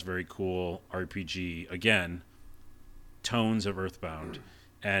 Art style is very cool. RPG, again, tones of Earthbound.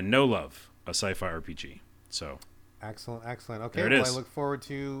 And No Love, a sci-fi RPG. So excellent. Okay, there it is. I look forward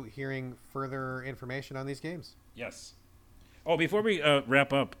to hearing further information on these games. Yes. Oh, before we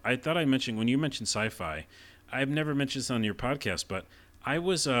wrap up, I thought I mentioned, when you mentioned sci-fi, I've never mentioned this on your podcast, but I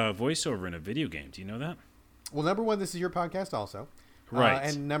was a voiceover in a video game. Do you know that? Well, number one, this is your podcast also. Right.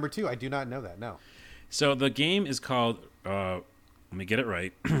 And number two, I do not know that, no. So the game is called, let me get it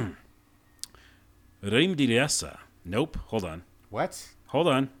right. Rimdiresa. Nope. Hold on. What? Hold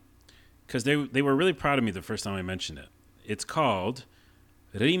on. Because they were really proud of me the first time I mentioned it. It's called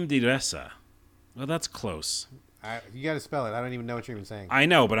Rimdiresa. Well, that's close. You got to spell it. I don't even know what you're even saying. I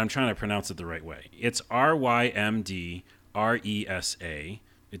know, but I'm trying to pronounce it the right way. It's Rymdresa.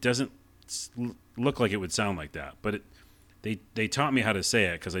 It doesn't look like it would sound like that, but they taught me how to say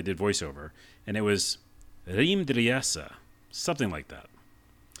it because I did voiceover, and it was Rimdriesa, something like that.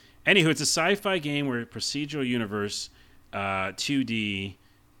 Anywho, it's a sci-fi game where procedural universe, 2D,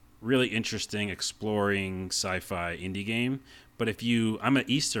 really interesting, exploring sci-fi indie game. But I'm an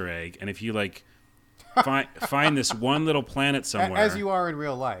Easter egg, and if you like find this one little planet somewhere, as you are in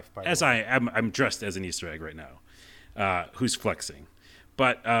real life, by the way. I'm dressed as an Easter egg right now, who's flexing,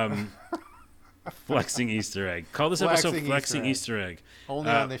 but flexing Easter egg. Call this episode "Flexing Easter Egg."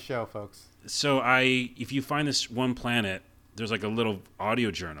 Only on this show, folks. So if you find this one planet, there's like a little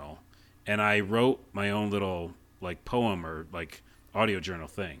audio journal, and I wrote my own little like poem or like audio journal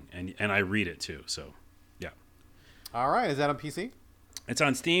thing, and I read it too. So, yeah. All right, is that on PC? It's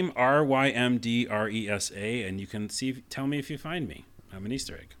on Steam, Rymdresa, and you can tell me if you find me. I'm an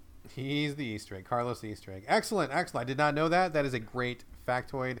Easter egg. He's the Easter egg. Carlos the Easter egg. Excellent. I did not know that. That is a great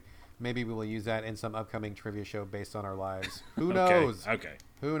factoid. Maybe we will use that in some upcoming trivia show based on our lives. Who knows? Okay.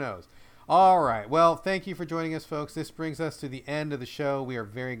 Who knows? All right. Well, thank you for joining us, folks. This brings us to the end of the show. We are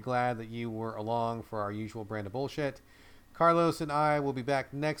very glad that you were along for our usual brand of bullshit. Carlos and I will be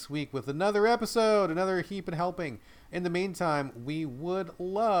back next week with another episode, another heap and helping. In the meantime, we would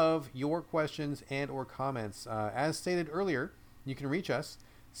love your questions and or comments. As stated earlier, you can reach us,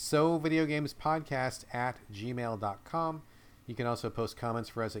 sovideogamespodcast@gmail.com. You can also post comments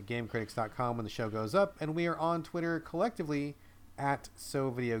for us at gamecritics.com when the show goes up, and we are on Twitter collectively at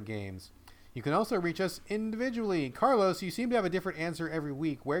sovideogames. You can also reach us individually. Carlos, you seem to have a different answer every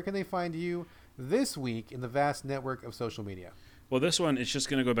week. Where can they find you this week in the vast network of social media? Well, this one, it's just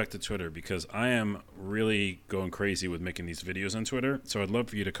going to go back to Twitter because I am really going crazy with making these videos on Twitter. So I'd love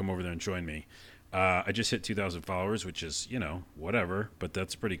for you to come over there and join me. I just hit 2,000 followers, which is, whatever, but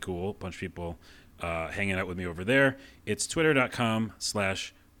that's pretty cool. A bunch of people hanging out with me over there. It's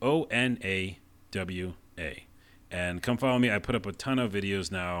twitter.com/ONAWA. And come follow me. I put up a ton of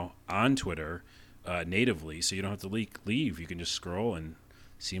videos now on Twitter natively, so you don't have to leave. You can just scroll and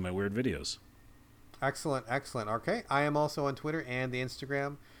see my weird videos. Excellent. Okay, I am also on Twitter and the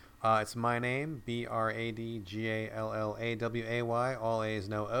Instagram. It's my name, BRADGALLAWAY, all A's,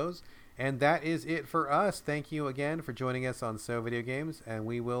 no O's. And that is it for us. Thank you again for joining us on So Video Games, and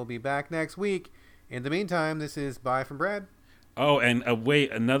we will be back next week. In the meantime, this is bye from Brad. Oh, and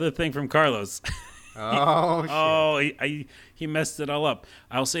wait, another thing from Carlos. Oh, shit. Oh, he messed it all up.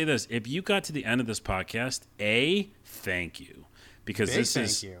 I'll say this. If you got to the end of this podcast, thank you. Because this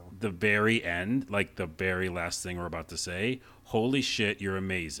is the very end, like the very last thing we're about to say. Holy shit, you're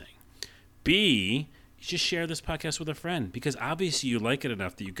amazing. B, you should share this podcast with a friend because obviously you like it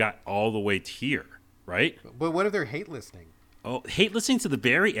enough that you got all the way to here, right? But what if they're hate listening? Oh, hate listening to the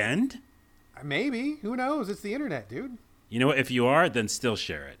very end? Maybe. Who knows? It's the internet, dude. You know what? If you are, then still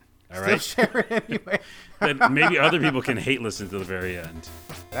share it. All right? Still share it anyway. Then maybe other people can hate listen to the very end.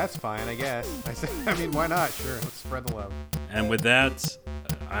 That's fine, I guess. I mean, why not? Sure, let's spread the love. And with that,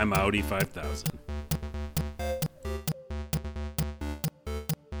 I'm Audi 5000.